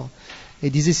défendre. Et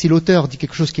disait, si l'auteur dit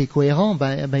quelque chose qui est cohérent,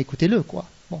 ben écoutez-le, quoi.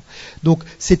 Bon. Donc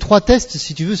ces 3 tests,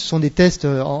 si tu veux, ce sont des tests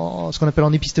ce qu'on appelle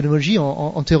en épistémologie,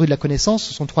 en théorie de la connaissance.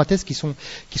 Ce sont 3 tests qui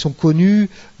sont connus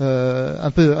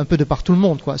un peu de par tout le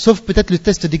monde, quoi. Sauf peut-être le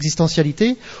test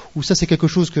d'existentialité, où ça c'est quelque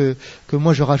chose que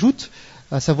moi je rajoute,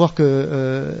 à savoir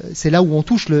que c'est là où on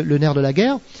touche le nerf de la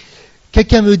guerre.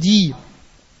 Quelqu'un me dit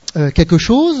quelque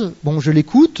chose, bon, je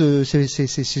l'écoute,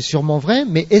 c'est sûrement vrai,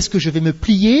 mais est-ce que je vais me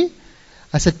plier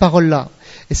à cette parole-là?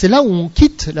 Et c'est là où on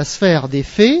quitte la sphère des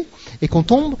faits et qu'on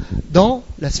tombe dans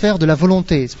la sphère de la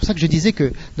volonté. C'est pour ça que je disais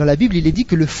que dans la Bible, il est dit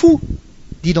que le fou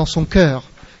dit dans son cœur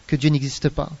que Dieu n'existe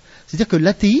pas. C'est-à-dire que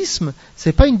l'athéisme,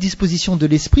 c'est pas une disposition de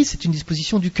l'esprit, c'est une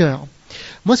disposition du cœur.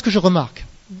 Moi, ce que je remarque,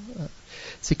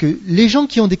 c'est que les gens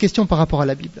qui ont des questions par rapport à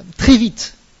la Bible, très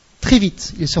vite,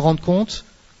 ils se rendent compte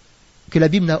que la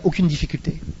Bible n'a aucune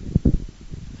difficulté.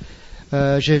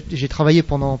 J'ai travaillé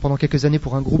pendant quelques années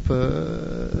pour un groupe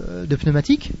de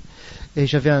pneumatiques, et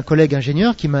j'avais un collègue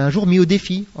ingénieur qui m'a un jour mis au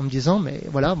défi en me disant, mais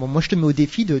voilà, bon, moi je te mets au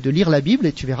défi de lire la Bible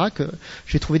et tu verras que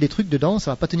j'ai trouvé des trucs dedans,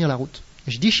 ça va pas tenir la route.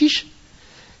 Et je dis chiche.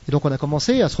 Et donc on a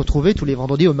commencé à se retrouver tous les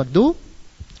vendredis au McDo.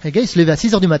 Et le gars il se levait à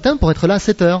 6h du matin pour être là à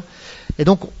 7h. Et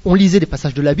donc on lisait des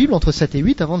passages de la Bible entre 7 et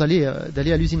 8 avant d'aller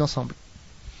à l'usine ensemble.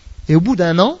 Et au bout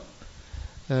d'un an,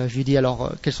 je lui dis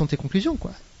alors quelles sont tes conclusions,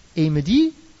 quoi. Et il me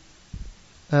dit,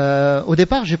 au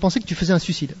départ j'ai pensé que tu faisais un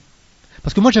suicide.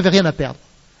 Parce que moi j'avais rien à perdre.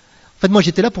 En fait moi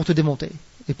j'étais là pour te démonter.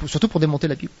 Et surtout pour démonter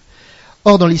la Bible.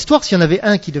 Or, dans l'histoire, s'il y en avait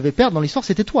un qui devait perdre dans l'histoire,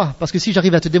 c'était toi. Parce que si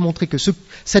j'arrive à te démontrer que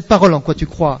cette parole en quoi tu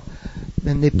crois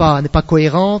n'est pas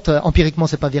cohérente, empiriquement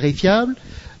c'est pas vérifiable,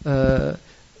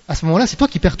 à ce moment-là, c'est toi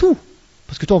qui perds tout.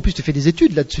 Parce que toi, en plus, tu fais des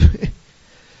études là-dessus.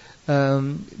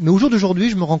 Mais au jour d'aujourd'hui,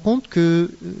 je me rends compte qu'il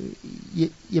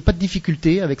n'y a pas de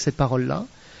difficulté avec cette parole-là.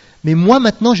 Mais moi,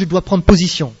 maintenant, je dois prendre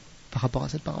position par rapport à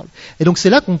cette parole. Et donc, c'est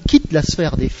là qu'on quitte la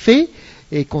sphère des faits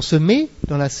et qu'on se met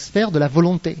dans la sphère de la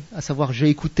volonté. À savoir, j'ai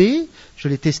écouté, je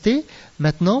l'ai testé.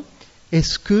 Maintenant,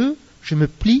 est-ce que je me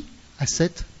plie à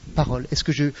cette parole? Est-ce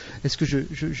que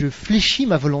je fléchis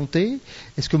ma volonté?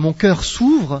 Est-ce que mon cœur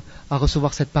s'ouvre à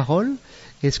recevoir cette parole?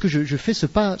 Et est-ce que je fais ce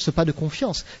pas de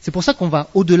confiance? C'est pour ça qu'on va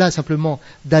au-delà simplement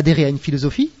d'adhérer à une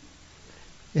philosophie.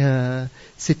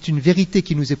 C'est une vérité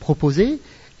qui nous est proposée,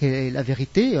 et la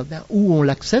vérité, ou on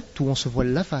l'accepte, ou on se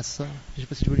voile la face. Je sais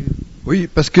pas si tu veux... Oui,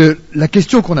 parce que la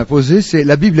question qu'on a posée, c'est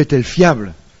la Bible est-elle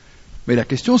fiable? Mais la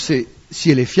question, c'est si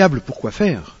elle est fiable, pourquoi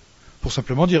faire? Pour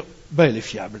simplement dire, elle est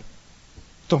fiable.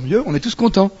 Tant mieux, on est tous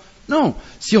contents. Non,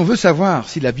 si on veut savoir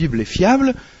si la Bible est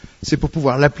fiable, c'est pour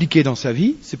pouvoir l'appliquer dans sa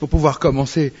vie, c'est pour pouvoir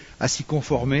commencer à s'y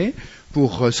conformer,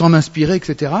 pour s'en inspirer,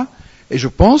 etc. Et je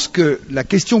pense que la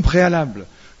question préalable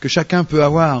que chacun peut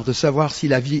avoir de savoir si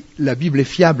la Bible est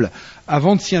fiable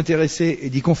avant de s'y intéresser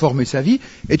et d'y conformer sa vie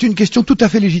est une question tout à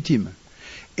fait légitime.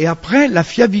 Et après, la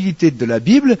fiabilité de la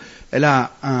Bible, il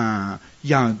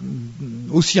y a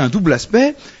aussi un double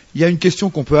aspect. Il y a une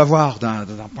question qu'on peut avoir d'un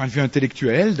point de vue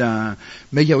intellectuel,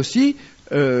 mais il y a aussi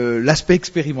l'aspect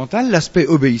expérimental, l'aspect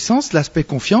obéissance, l'aspect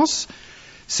confiance.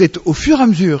 C'est au fur et à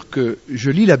mesure que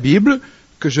je lis la Bible,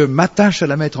 que je m'attache à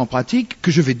la mettre en pratique, que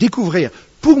je vais découvrir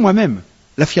pour moi-même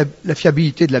la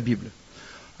fiabilité de la Bible.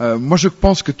 Moi, je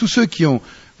pense que tous ceux qui ont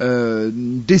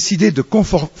décidé de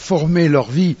conformer leur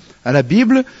vie à la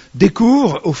Bible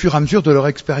découvrent au fur et à mesure de leur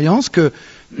expérience qu'il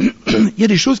y a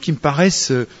des choses qui me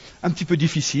paraissent un petit peu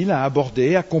difficiles à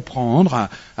aborder, à comprendre, à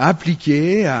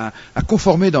appliquer, à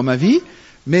conformer dans ma vie.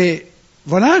 Mais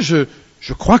voilà, je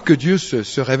crois que Dieu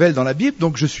se révèle dans la Bible,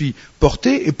 donc je suis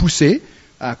porté et poussé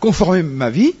à conformer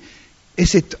ma vie. Et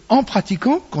c'est en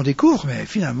pratiquant qu'on découvre, mais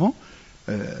finalement,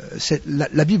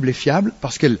 la Bible est fiable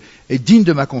parce qu'elle est digne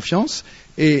de ma confiance.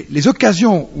 Et les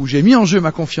occasions où j'ai mis en jeu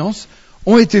ma confiance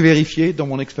ont été vérifiées dans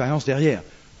mon expérience derrière.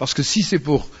 Parce que si c'est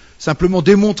pour simplement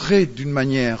démontrer d'une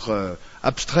manière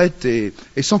abstraite et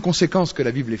sans conséquence que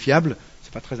la Bible est fiable,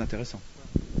 c'est pas très intéressant.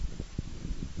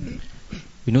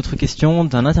 Une autre question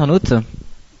d'un internaute.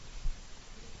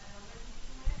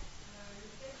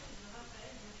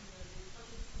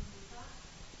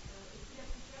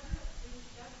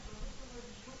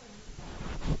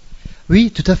 Oui,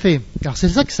 tout à fait. Alors c'est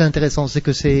ça que c'est intéressant, c'est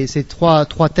que ces trois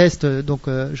tests, donc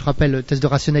je rappelle, le test de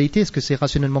rationalité, est-ce que c'est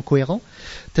rationnellement cohérent?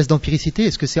 Test d'empiricité,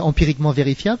 est-ce que c'est empiriquement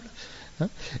vérifiable?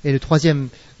 Et le troisième,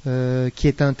 qui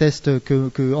est un test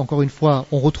que encore une fois,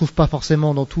 on retrouve pas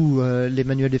forcément dans tous les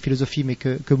manuels de philosophie, mais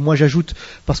que moi j'ajoute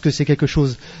parce que c'est quelque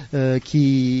chose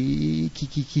qui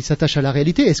s'attache à la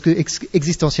réalité. Est-ce que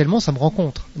existentiellement ça me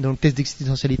rencontre dans le test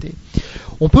d'existentialité?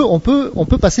 On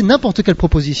peut passer n'importe quelle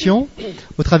proposition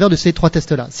au travers de ces trois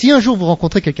tests-là. Si un jour vous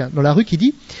rencontrez quelqu'un dans la rue qui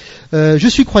dit je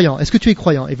suis croyant, est-ce que tu es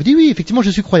croyant? Et vous dites oui, effectivement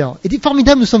je suis croyant. Et dit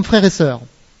formidable, nous sommes frères et sœurs.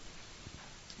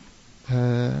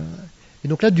 Et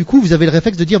donc là, du coup, vous avez le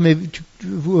réflexe de dire, mais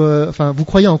vous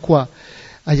croyez en quoi?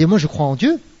 Ah, moi, je crois en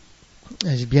Dieu.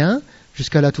 Eh bien,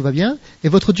 jusqu'à là, tout va bien. Et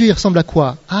votre Dieu, il ressemble à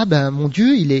quoi? Ah, mon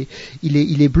Dieu, il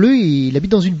est bleu, et il habite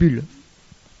dans une bulle.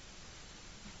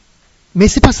 Mais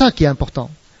c'est pas ça qui est important.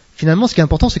 Finalement, ce qui est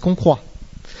important, c'est qu'on croit.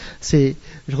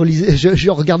 Je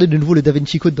regardais de nouveau le Da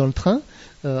Vinci Code dans le train,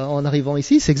 en arrivant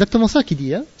ici. C'est exactement ça qu'il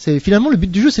dit. C'est finalement le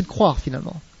but du jeu, c'est de croire,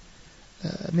 finalement.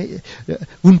 Mais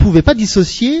vous ne pouvez pas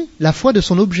dissocier la foi de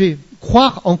son objet.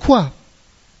 Croire en quoi?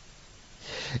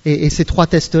 Et ces trois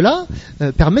tests-là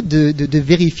permettent de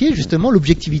vérifier justement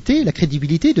l'objectivité, la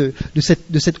crédibilité de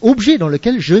cet objet dans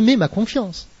lequel je mets ma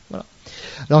confiance. Voilà.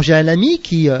 Alors j'ai un ami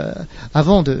qui,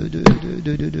 avant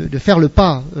de faire le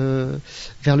pas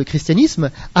vers le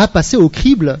christianisme, a passé au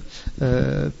crible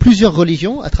plusieurs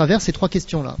religions à travers ces trois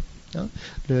questions-là.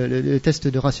 Le test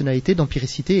de rationalité,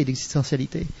 d'empiricité et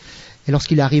d'existentialité. Et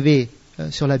lorsqu'il est arrivé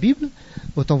sur la Bible,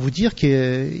 autant vous dire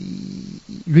que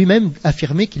lui-même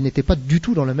affirmait qu'il n'était pas du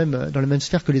tout dans la même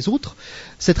sphère que les autres.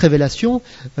 Cette révélation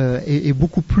est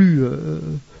beaucoup plus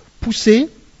poussée,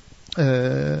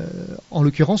 en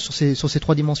l'occurrence sur ces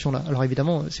trois dimensions-là. Alors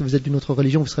évidemment, si vous êtes d'une autre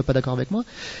religion, vous ne serez pas d'accord avec moi,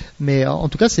 mais en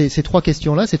tout cas, ces trois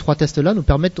questions-là, ces trois tests-là, nous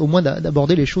permettent au moins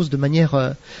d'aborder les choses de manière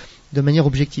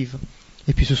objective.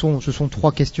 Et puis ce sont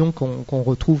 3 questions qu'on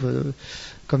retrouve,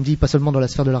 comme dit, pas seulement dans la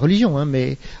sphère de la religion, hein,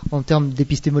 mais en termes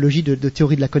d'épistémologie, de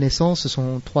théorie de la connaissance, ce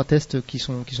sont 3 tests qui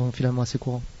sont finalement assez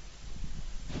courants.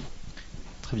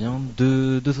 Très bien.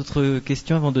 Deux autres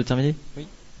questions avant de terminer? Oui.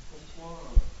 Pourquoi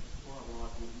avoir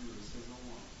attendu 16 ans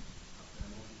après la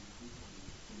mort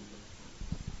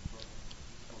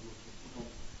de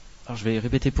Jésus? Alors je vais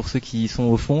répéter pour ceux qui sont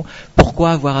au fond.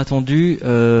 Pourquoi avoir attendu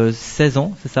 16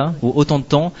 ans, c'est ça, ou autant de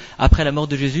temps après la mort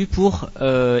de Jésus pour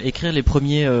écrire les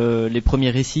premiers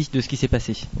récits de ce qui s'est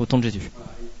passé au temps de Jésus?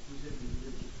 Voilà. Et deuxième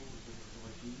question,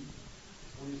 j'aurais fini.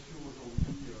 On est sûr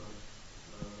aujourd'hui,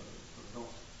 dans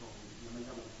la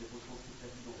manière dont c'est retranscrit la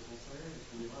vie dans le français,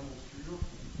 est-ce qu'on est vraiment sûr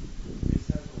que le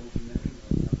message originel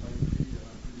n'a pas été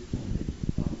un peu déformé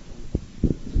par le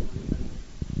temps?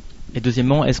 Et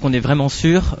deuxièmement, est-ce qu'on est vraiment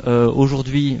sûr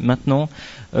aujourd'hui, maintenant,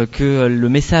 que le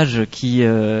message qui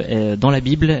est dans la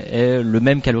Bible est le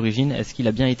même qu'à l'origine? Est-ce qu'il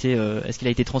a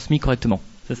été transmis correctement?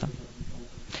 C'est ça.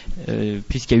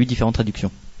 Puisqu'il y a eu différentes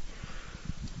traductions.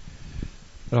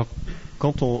 Alors,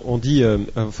 quand on dit,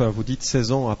 vous dites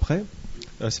 16 ans après,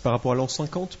 c'est par rapport à l'an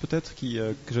 50 peut-être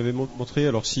que j'avais montré.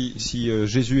 Alors si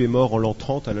Jésus est mort en l'an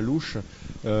 30 à la louche,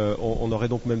 on aurait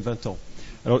donc même 20 ans.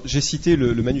 Alors j'ai cité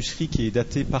le manuscrit qui est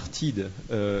daté par Tide,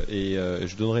 et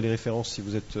je donnerai les références si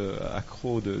vous êtes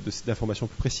accro d'informations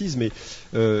plus précises, mais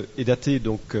est daté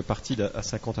donc par Tide à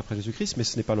 50 après Jésus-Christ, mais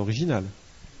ce n'est pas l'original.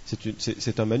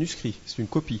 C'est un manuscrit, c'est une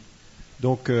copie.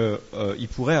 Donc il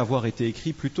pourrait avoir été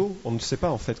écrit plus tôt. On ne sait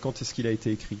pas en fait quand est-ce qu'il a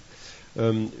été écrit.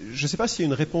 Je ne sais pas s'il y a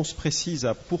une réponse précise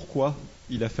à pourquoi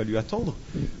il a fallu attendre.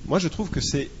 Moi je trouve que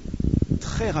c'est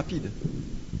très rapide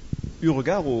eu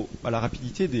regard à la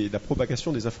rapidité de la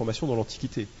propagation des informations dans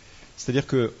l'Antiquité. C'est-à-dire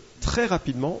que très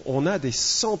rapidement, on a des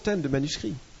centaines de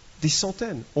manuscrits, des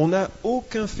centaines. On n'a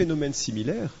aucun phénomène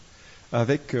similaire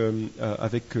avec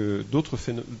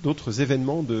d'autres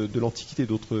événements de l'Antiquité,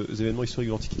 d'autres événements historiques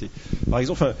de l'Antiquité. Par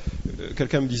exemple,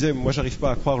 quelqu'un me disait, moi j'arrive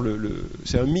pas à croire,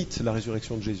 c'est un mythe la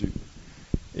résurrection de Jésus.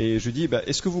 Et je dis,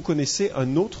 est-ce que vous connaissez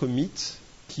un autre mythe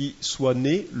qui soit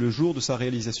né le jour de sa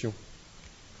réalisation?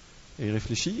 Et il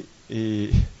réfléchit et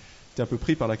était un peu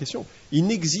pris par la question. Il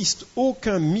n'existe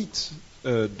aucun mythe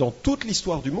dans toute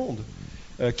l'histoire du monde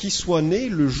qui soit né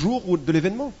le jour de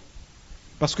l'événement.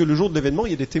 Parce que le jour de l'événement,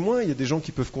 il y a des témoins, il y a des gens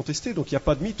qui peuvent contester, donc il n'y a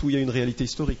pas de mythe où il y a une réalité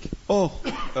historique. Or,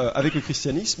 avec le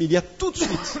christianisme, il y a tout de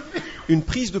suite une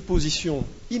prise de position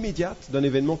immédiate d'un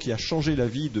événement qui a changé la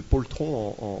vie de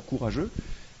poltrons en courageux,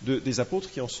 des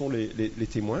apôtres qui en sont les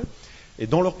témoins. Et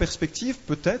dans leur perspective,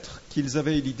 peut-être qu'ils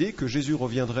avaient l'idée que Jésus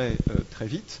reviendrait très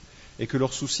vite et que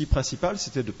leur souci principal,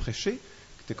 c'était de prêcher.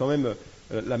 C'était quand même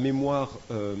la mémoire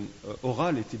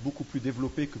orale était beaucoup plus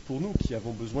développée que pour nous, qui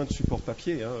avons besoin de support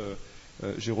papier.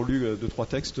 J'ai relu 2-3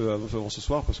 textes avant ce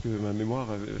soir parce que ma mémoire,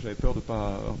 j'avais peur de ne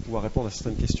pas pouvoir répondre à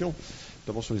certaines questions,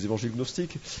 notamment sur les évangiles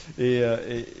gnostiques. Et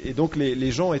donc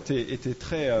les gens étaient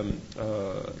très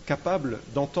capables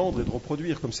d'entendre et de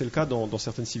reproduire, comme c'est le cas dans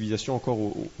certaines civilisations encore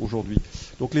aujourd'hui.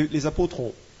 Donc les apôtres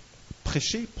ont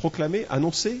prêché, proclamé,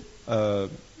 annoncé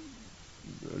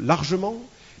largement.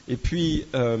 Et puis,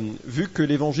 vu que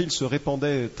l'évangile se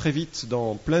répandait très vite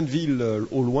dans plein de villes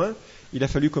au loin, il a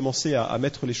fallu commencer à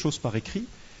mettre les choses par écrit.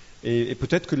 Et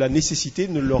peut-être que la nécessité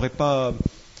n'a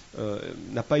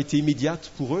pas été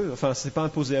immédiate pour eux. Enfin, ce n'est pas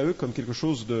imposé à eux comme quelque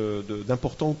chose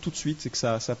d'important tout de suite. C'est que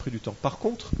ça a pris du temps. Par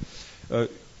contre,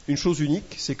 une chose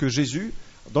unique, c'est que Jésus,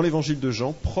 dans l'évangile de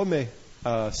Jean, promet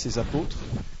à ses apôtres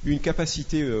une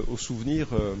capacité au souvenir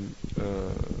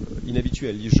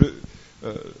inhabituelle.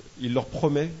 Il leur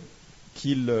promet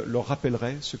qu'il leur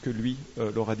rappellerait ce que lui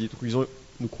leur a dit. Donc,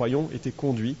 nous croyons, été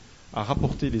conduits à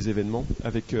rapporter les événements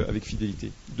avec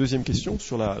fidélité. Deuxième question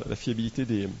sur la fiabilité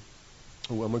des...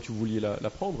 Ou à moins que vous vouliez la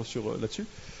prendre là-dessus.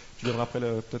 Je viendrai après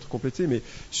peut-être compléter. Mais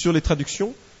sur les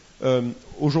traductions,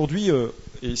 aujourd'hui,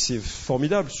 et c'est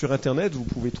formidable, sur Internet, vous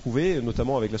pouvez trouver,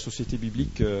 notamment avec la Société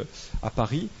biblique à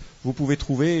Paris, vous pouvez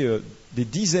trouver des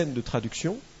dizaines de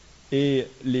traductions et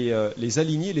les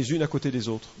aligner les unes à côté des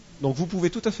autres. Donc vous pouvez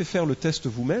tout à fait faire le test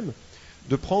vous-même,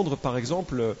 de prendre par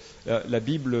exemple la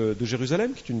Bible de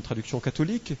Jérusalem, qui est une traduction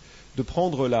catholique, de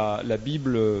prendre la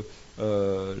Bible,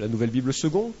 la Nouvelle Bible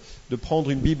seconde, de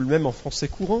prendre une Bible même en français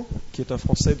courant, qui est un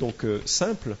français donc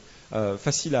simple,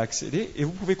 facile à accéder, et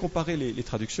vous pouvez comparer les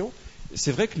traductions.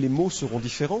 C'est vrai que les mots seront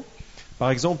différents. Par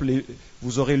exemple,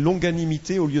 vous aurez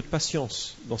longanimité au lieu de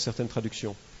patience dans certaines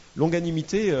traductions.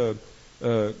 Longanimité...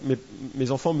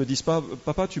 mes enfants ne me disent pas «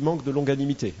 Papa, tu manques de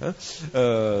longanimité ».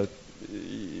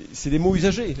 C'est des mots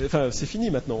usagés. Enfin, c'est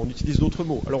fini maintenant. On utilise d'autres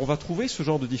mots. Alors, on va trouver ce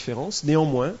genre de différence.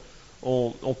 Néanmoins,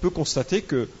 on peut constater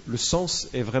que le sens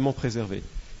est vraiment préservé.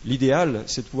 l'idéal,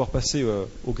 c'est de pouvoir passer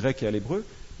au grec et à l'hébreu,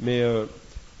 mais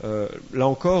là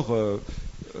encore,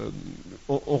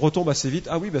 on retombe assez vite.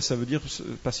 Ah oui, ça veut dire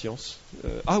patience.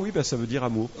 Ah oui, ça veut dire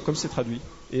amour, comme c'est traduit.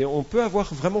 Et on peut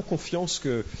avoir vraiment confiance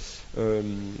que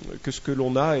ce que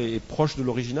l'on a est proche de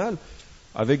l'original,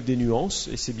 avec des nuances.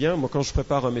 Et c'est bien. Moi, quand je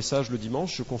prépare un message le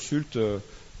dimanche, je consulte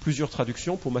plusieurs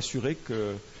traductions pour m'assurer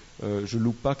que je ne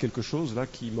loupe pas quelque chose là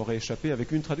qui m'aurait échappé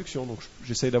avec une traduction. Donc,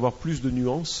 j'essaye d'avoir plus de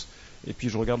nuances. Et puis,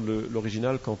 je regarde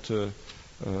l'original quand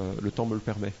le temps me le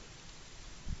permet.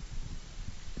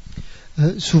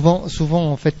 Souvent,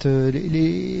 en fait, les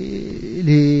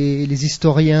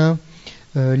historiens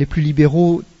les plus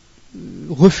libéraux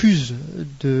refusent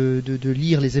de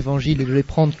lire les évangiles et de les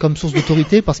prendre comme source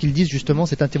d'autorité parce qu'ils disent justement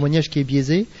c'est un témoignage qui est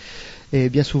biaisé. Et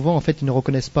bien souvent, en fait, ils ne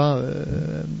reconnaissent pas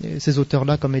ces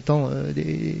auteurs-là comme étant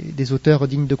des auteurs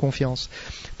dignes de confiance.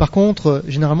 Par contre,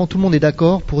 généralement, tout le monde est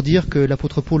d'accord pour dire que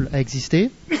l'apôtre Paul a existé.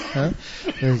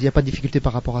 Il n'y a pas de difficulté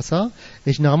par rapport à ça.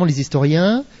 Et généralement, les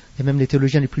historiens, et même les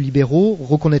théologiens les plus libéraux,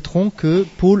 reconnaîtront que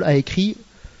Paul a écrit...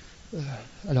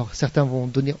 alors, certains vont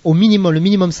donner au minimum, le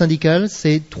minimum syndical,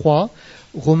 c'est 3,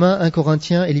 Romains, 1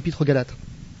 Corinthiens et l'Épître aux Galates.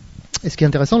 Et ce qui est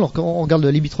intéressant, lorsqu'on regarde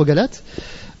l'Épître aux Galates,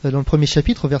 dans le premier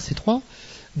chapitre, verset 3,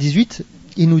 18,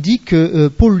 il nous dit que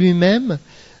Paul lui-même,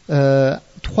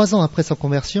 3 ans après sa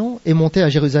conversion, est monté à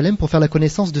Jérusalem pour faire la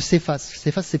connaissance de Céphas.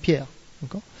 Céphas, c'est Pierre.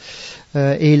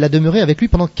 Et il a demeuré avec lui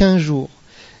pendant 15 jours.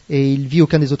 Et il vit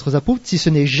aucun des autres apôtres, si ce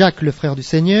n'est Jacques, le frère du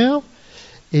Seigneur.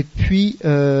 Et puis,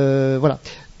 voilà.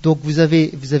 Donc vous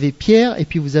avez Pierre et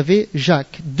puis vous avez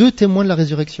Jacques, 2 témoins de la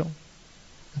résurrection.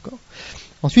 D'accord ?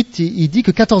 Ensuite, il dit que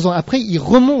 14 ans après, il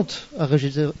remonte à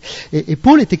Jérusalem. Et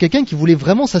Paul était quelqu'un qui voulait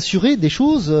vraiment s'assurer des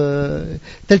choses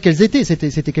telles qu'elles étaient.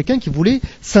 C'était quelqu'un qui voulait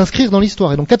s'inscrire dans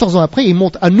l'histoire. Et donc 14 ans après, il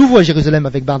monte à nouveau à Jérusalem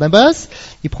avec Barnabas,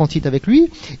 il prend Tite avec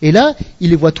lui, et là, il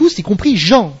les voit tous, y compris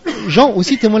Jean. Jean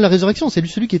aussi témoin de la résurrection, c'est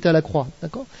celui qui était à la croix.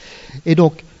 D'accord ? Et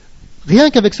donc, rien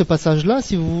qu'avec ce passage-là,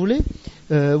 si vous voulez,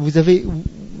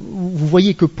 vous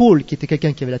voyez que Paul, qui était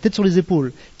quelqu'un qui avait la tête sur les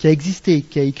épaules, qui a existé,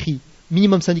 qui a écrit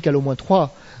minimum syndical au moins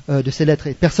 3 de ses lettres,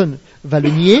 et personne va le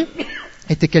nier,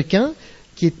 était quelqu'un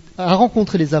qui a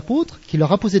rencontré les apôtres, qui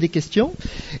leur a posé des questions,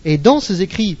 et dans ces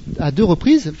écrits à 2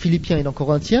 reprises, Philippiens et dans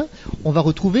Corinthiens, on va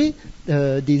retrouver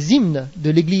des hymnes de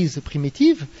l'Église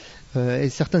primitive, et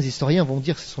certains historiens vont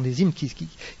dire que ce sont des hymnes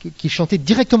qui chantaient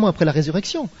directement après la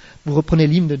résurrection. Vous reprenez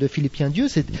l'hymne de Philippiens Dieu,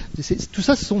 tout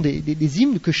ça ce sont des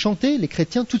hymnes que chantaient les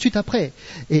chrétiens tout de suite après.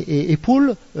 Et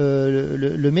Paul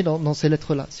le met dans ces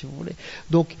lettres-là, si vous voulez.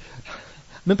 Donc,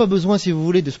 même pas besoin, si vous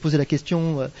voulez, de se poser la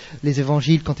question, les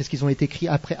évangiles, quand est-ce qu'ils ont été écrits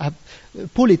après.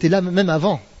 Paul était là même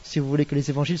avant, si vous voulez, que les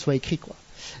évangiles soient écrits, quoi.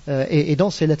 Et dans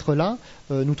ces lettres-là,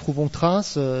 nous trouvons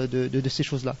trace de ces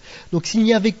choses-là. Donc s'il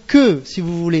n'y avait que, si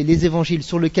vous voulez, les évangiles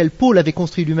sur lesquels Paul avait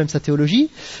construit lui-même sa théologie,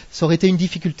 ça aurait été une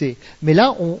difficulté. Mais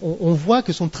là, on voit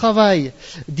que son travail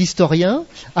d'historien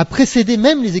a précédé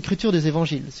même les écritures des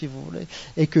évangiles, si vous voulez,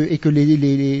 et que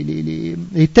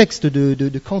les textes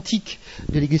de cantiques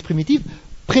de l'Église primitive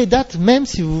prédate même,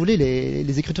 si vous voulez,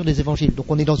 les écritures des évangiles. Donc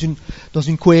on est dans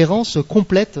une cohérence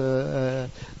complète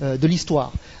de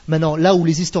l'histoire. Maintenant, là où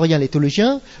les historiens, les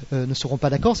théologiens ne seront pas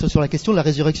d'accord, c'est sur la question de la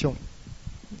résurrection.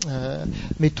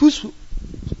 Mais tous,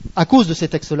 à cause de ces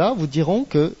textes-là, vous diront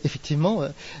que, effectivement,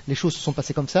 les choses se sont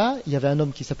passées comme ça. Il y avait un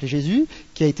homme qui s'appelait Jésus,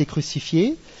 qui a été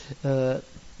crucifié.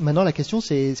 Maintenant, la question,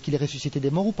 c'est est-ce qu'il est ressuscité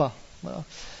des morts ou pas ? Voilà.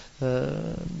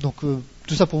 Donc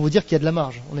tout ça pour vous dire qu'il y a de la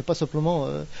marge. On n'est pas simplement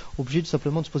obligé de se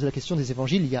poser la question des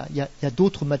évangiles. Il y a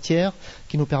d'autres matières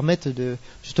qui nous permettent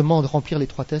justement de remplir les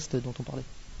 3 tests dont on parlait.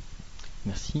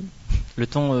 Merci. Le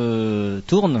temps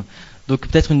tourne. Donc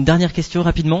peut-être une dernière question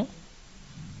rapidement.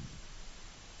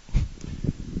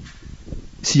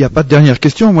 S'il n'y a pas de dernière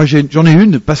question, moi j'en ai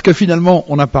une, parce que finalement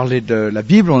on a parlé de la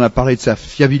Bible, on a parlé de sa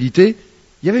fiabilité.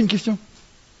 Il y avait une question ?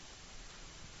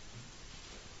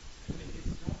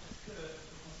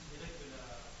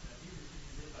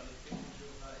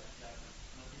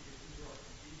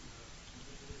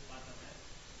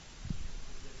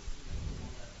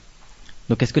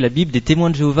 Donc est-ce que la Bible des témoins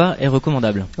de Jéhovah est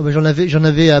recommandable ? J'en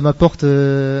avais à ma porte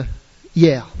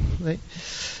hier, oui.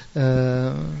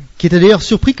 Qui était d'ailleurs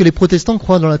surpris que les protestants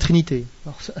croient dans la Trinité.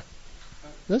 Alors, ça,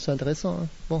 c'est intéressant. Hein.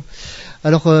 Bon.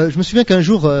 Alors je me souviens qu'un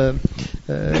jour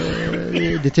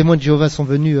des témoins de Jéhovah sont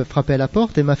venus frapper à la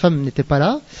porte et ma femme n'était pas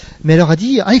là, mais elle leur a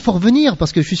dit il faut revenir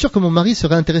parce que je suis sûr que mon mari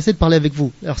serait intéressé de parler avec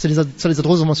vous. Alors ça les a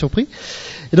drôlement surpris.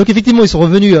 Et donc effectivement ils sont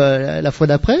revenus la fois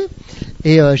d'après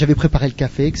et j'avais préparé le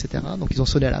café, etc. Donc ils ont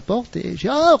sonné à la porte et j'ai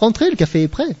dit rentrez, le café est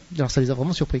prêt. Alors ça les a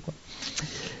vraiment surpris, quoi.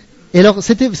 Et alors,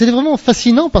 c'était vraiment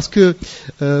fascinant parce que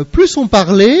plus on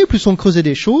parlait, plus on creusait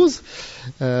des choses,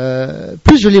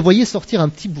 plus je les voyais sortir un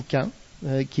petit bouquin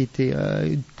qui était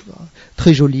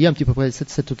très joli, un petit peu près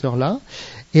cette hauteur-là.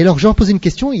 Et alors, je leur posais une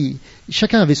question,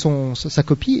 chacun avait sa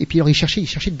copie, et puis alors il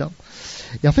cherchait dedans.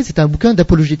 Et en fait, c'était un bouquin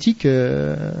d'apologétique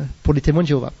pour les témoins de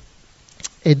Jéhovah.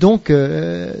 Et donc,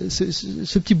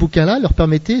 ce petit bouquin-là leur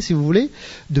permettait, si vous voulez,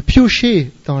 de piocher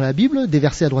dans la Bible des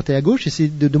versets à droite et à gauche, et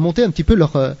de monter un petit peu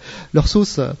leur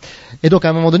sauce. Et donc, à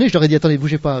un moment donné, je leur ai dit, attendez,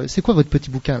 bougez pas, c'est quoi votre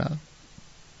petit bouquin-là?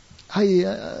 Ah, et,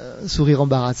 sourire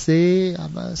embarrassé, ah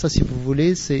ben, ça, si vous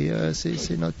voulez, c'est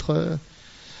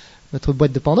notre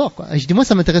boîte de Pandore, quoi. Et je dis, moi,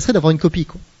 ça m'intéresserait d'avoir une copie,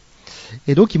 quoi.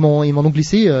 Et donc, ils m'en ont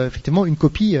glissé, effectivement, une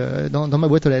copie dans ma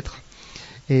boîte aux lettres.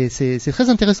 Et c'est très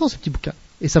intéressant, ce petit bouquin.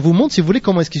 Et ça vous montre, si vous voulez,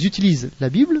 comment est-ce qu'ils utilisent la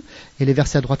Bible et les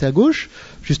versets à droite et à gauche,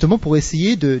 justement pour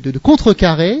essayer de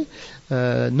contrecarrer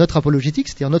notre apologétique,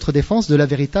 c'est-à-dire notre défense de la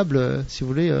véritable, si vous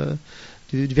voulez,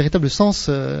 du véritable sens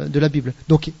de la Bible.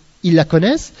 Donc, ils la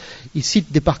connaissent, ils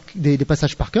citent des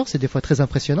passages par cœur, c'est des fois très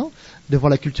impressionnant de voir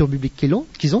la culture biblique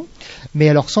qu'ils ont. Mais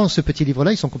alors, sans ce petit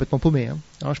livre-là, ils sont complètement paumés. Hein.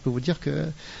 Alors, je peux vous dire que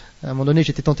à un moment donné,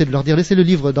 j'étais tenté de leur dire laissez le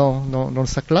livre dans le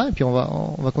sac là, et puis on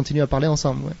va continuer à parler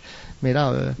ensemble. Ouais. Mais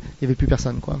là, il n'y avait plus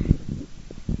personne, quoi.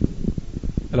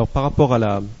 Alors par rapport à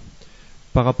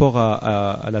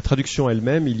la traduction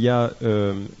elle-même, il y a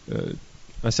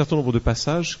un certain nombre de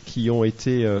passages qui ont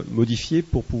été modifiés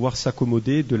pour pouvoir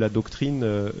s'accommoder de la doctrine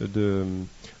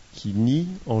qui nie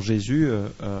en Jésus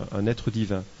un être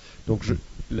divin. Donc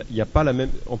il n'y a pas la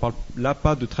même. On parle là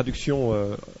pas de traduction.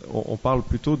 On parle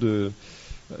plutôt de.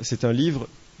 C'est un livre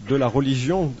de la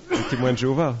religion des témoins de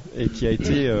Jéhovah et qui a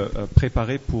été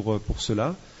préparé pour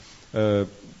cela.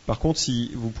 Par contre,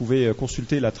 si vous pouvez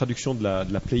consulter la traduction de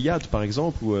la Pléiade, par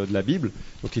exemple, ou de la Bible,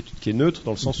 donc qui est neutre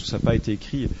dans le sens où ça n'a pas été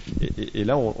écrit, et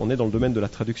là on est dans le domaine de la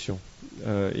traduction.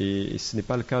 Et ce n'est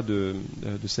pas le cas de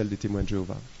celle des témoins de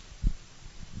Jéhovah.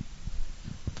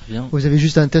 Très bien. Vous avez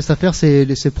juste un test à faire,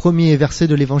 c'est ces premiers versets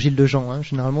de l'évangile de Jean. Hein.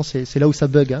 Généralement, c'est là où ça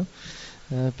bug. Hein.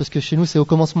 Parce que chez nous, c'est au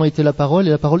commencement était la parole, et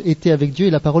la parole était avec Dieu,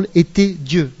 et la parole était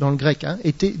Dieu, dans le grec, hein,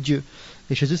 était Dieu.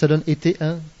 Et chez eux, ça donne était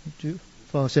un Dieu.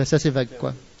 Enfin, c'est assez vague,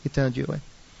 quoi. Était un Dieu, ouais.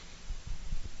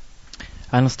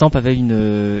 À l'instant, Pavel,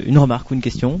 une remarque ou une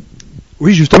question?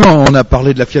 Oui, justement, on a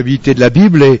parlé de la fiabilité de la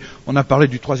Bible, et on a parlé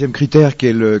du troisième critère, qui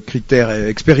est le critère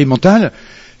expérimental.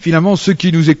 Finalement, ceux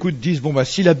qui nous écoutent disent bon bah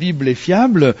si la Bible est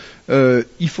fiable,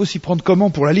 il faut s'y prendre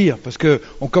comment pour la lire? Parce que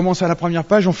on commence à la première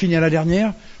page, on finit à la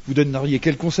dernière. Vous donneriez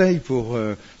quel conseil pour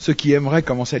ceux qui aimeraient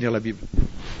commencer à lire la Bible?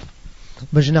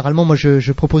 Ben, généralement, moi,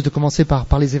 je propose de commencer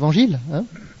par les évangiles. Hein.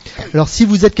 Alors, si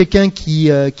vous êtes quelqu'un qui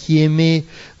aimait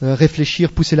réfléchir,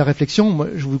 pousser la réflexion, moi,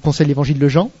 je vous conseille l'évangile de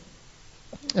Jean,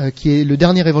 qui est le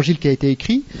dernier évangile qui a été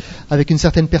écrit, avec une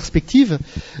certaine perspective.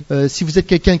 Si vous êtes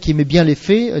quelqu'un qui aimait bien les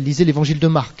faits, lisez l'évangile de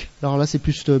Marc. Alors là, c'est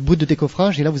plus bout de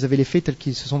décoffrage, et là, vous avez les faits tels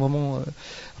qu'ils se sont vraiment...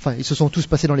 Enfin, ils se sont tous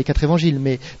passés dans les 4 évangiles,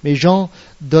 mais Jean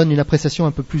donne une appréciation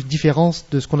un peu plus différente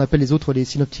de ce qu'on appelle les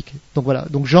synoptiques. Donc voilà,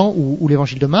 donc Jean ou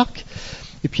l'évangile de Marc.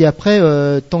 Et puis après,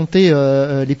 tentez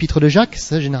l'épître de Jacques,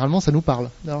 ça, généralement, ça nous parle.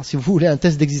 Alors, si vous voulez un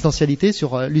test d'existentialité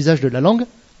sur l'usage de la langue,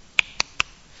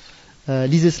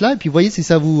 lisez cela et puis voyez si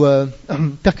ça vous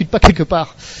percute pas quelque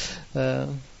part.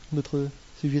 D'autres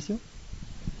suggestions?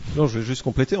 Non, je vais juste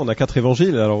compléter. On a 4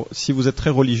 évangiles. Alors, si vous êtes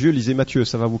très religieux, lisez Matthieu,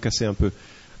 ça va vous casser un peu.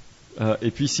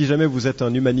 Et puis, si jamais vous êtes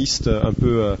un humaniste un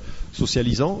peu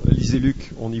socialisant, lisez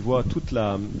Luc. On y voit toute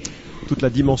la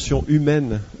dimension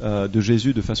humaine de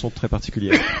Jésus de façon très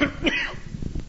particulière.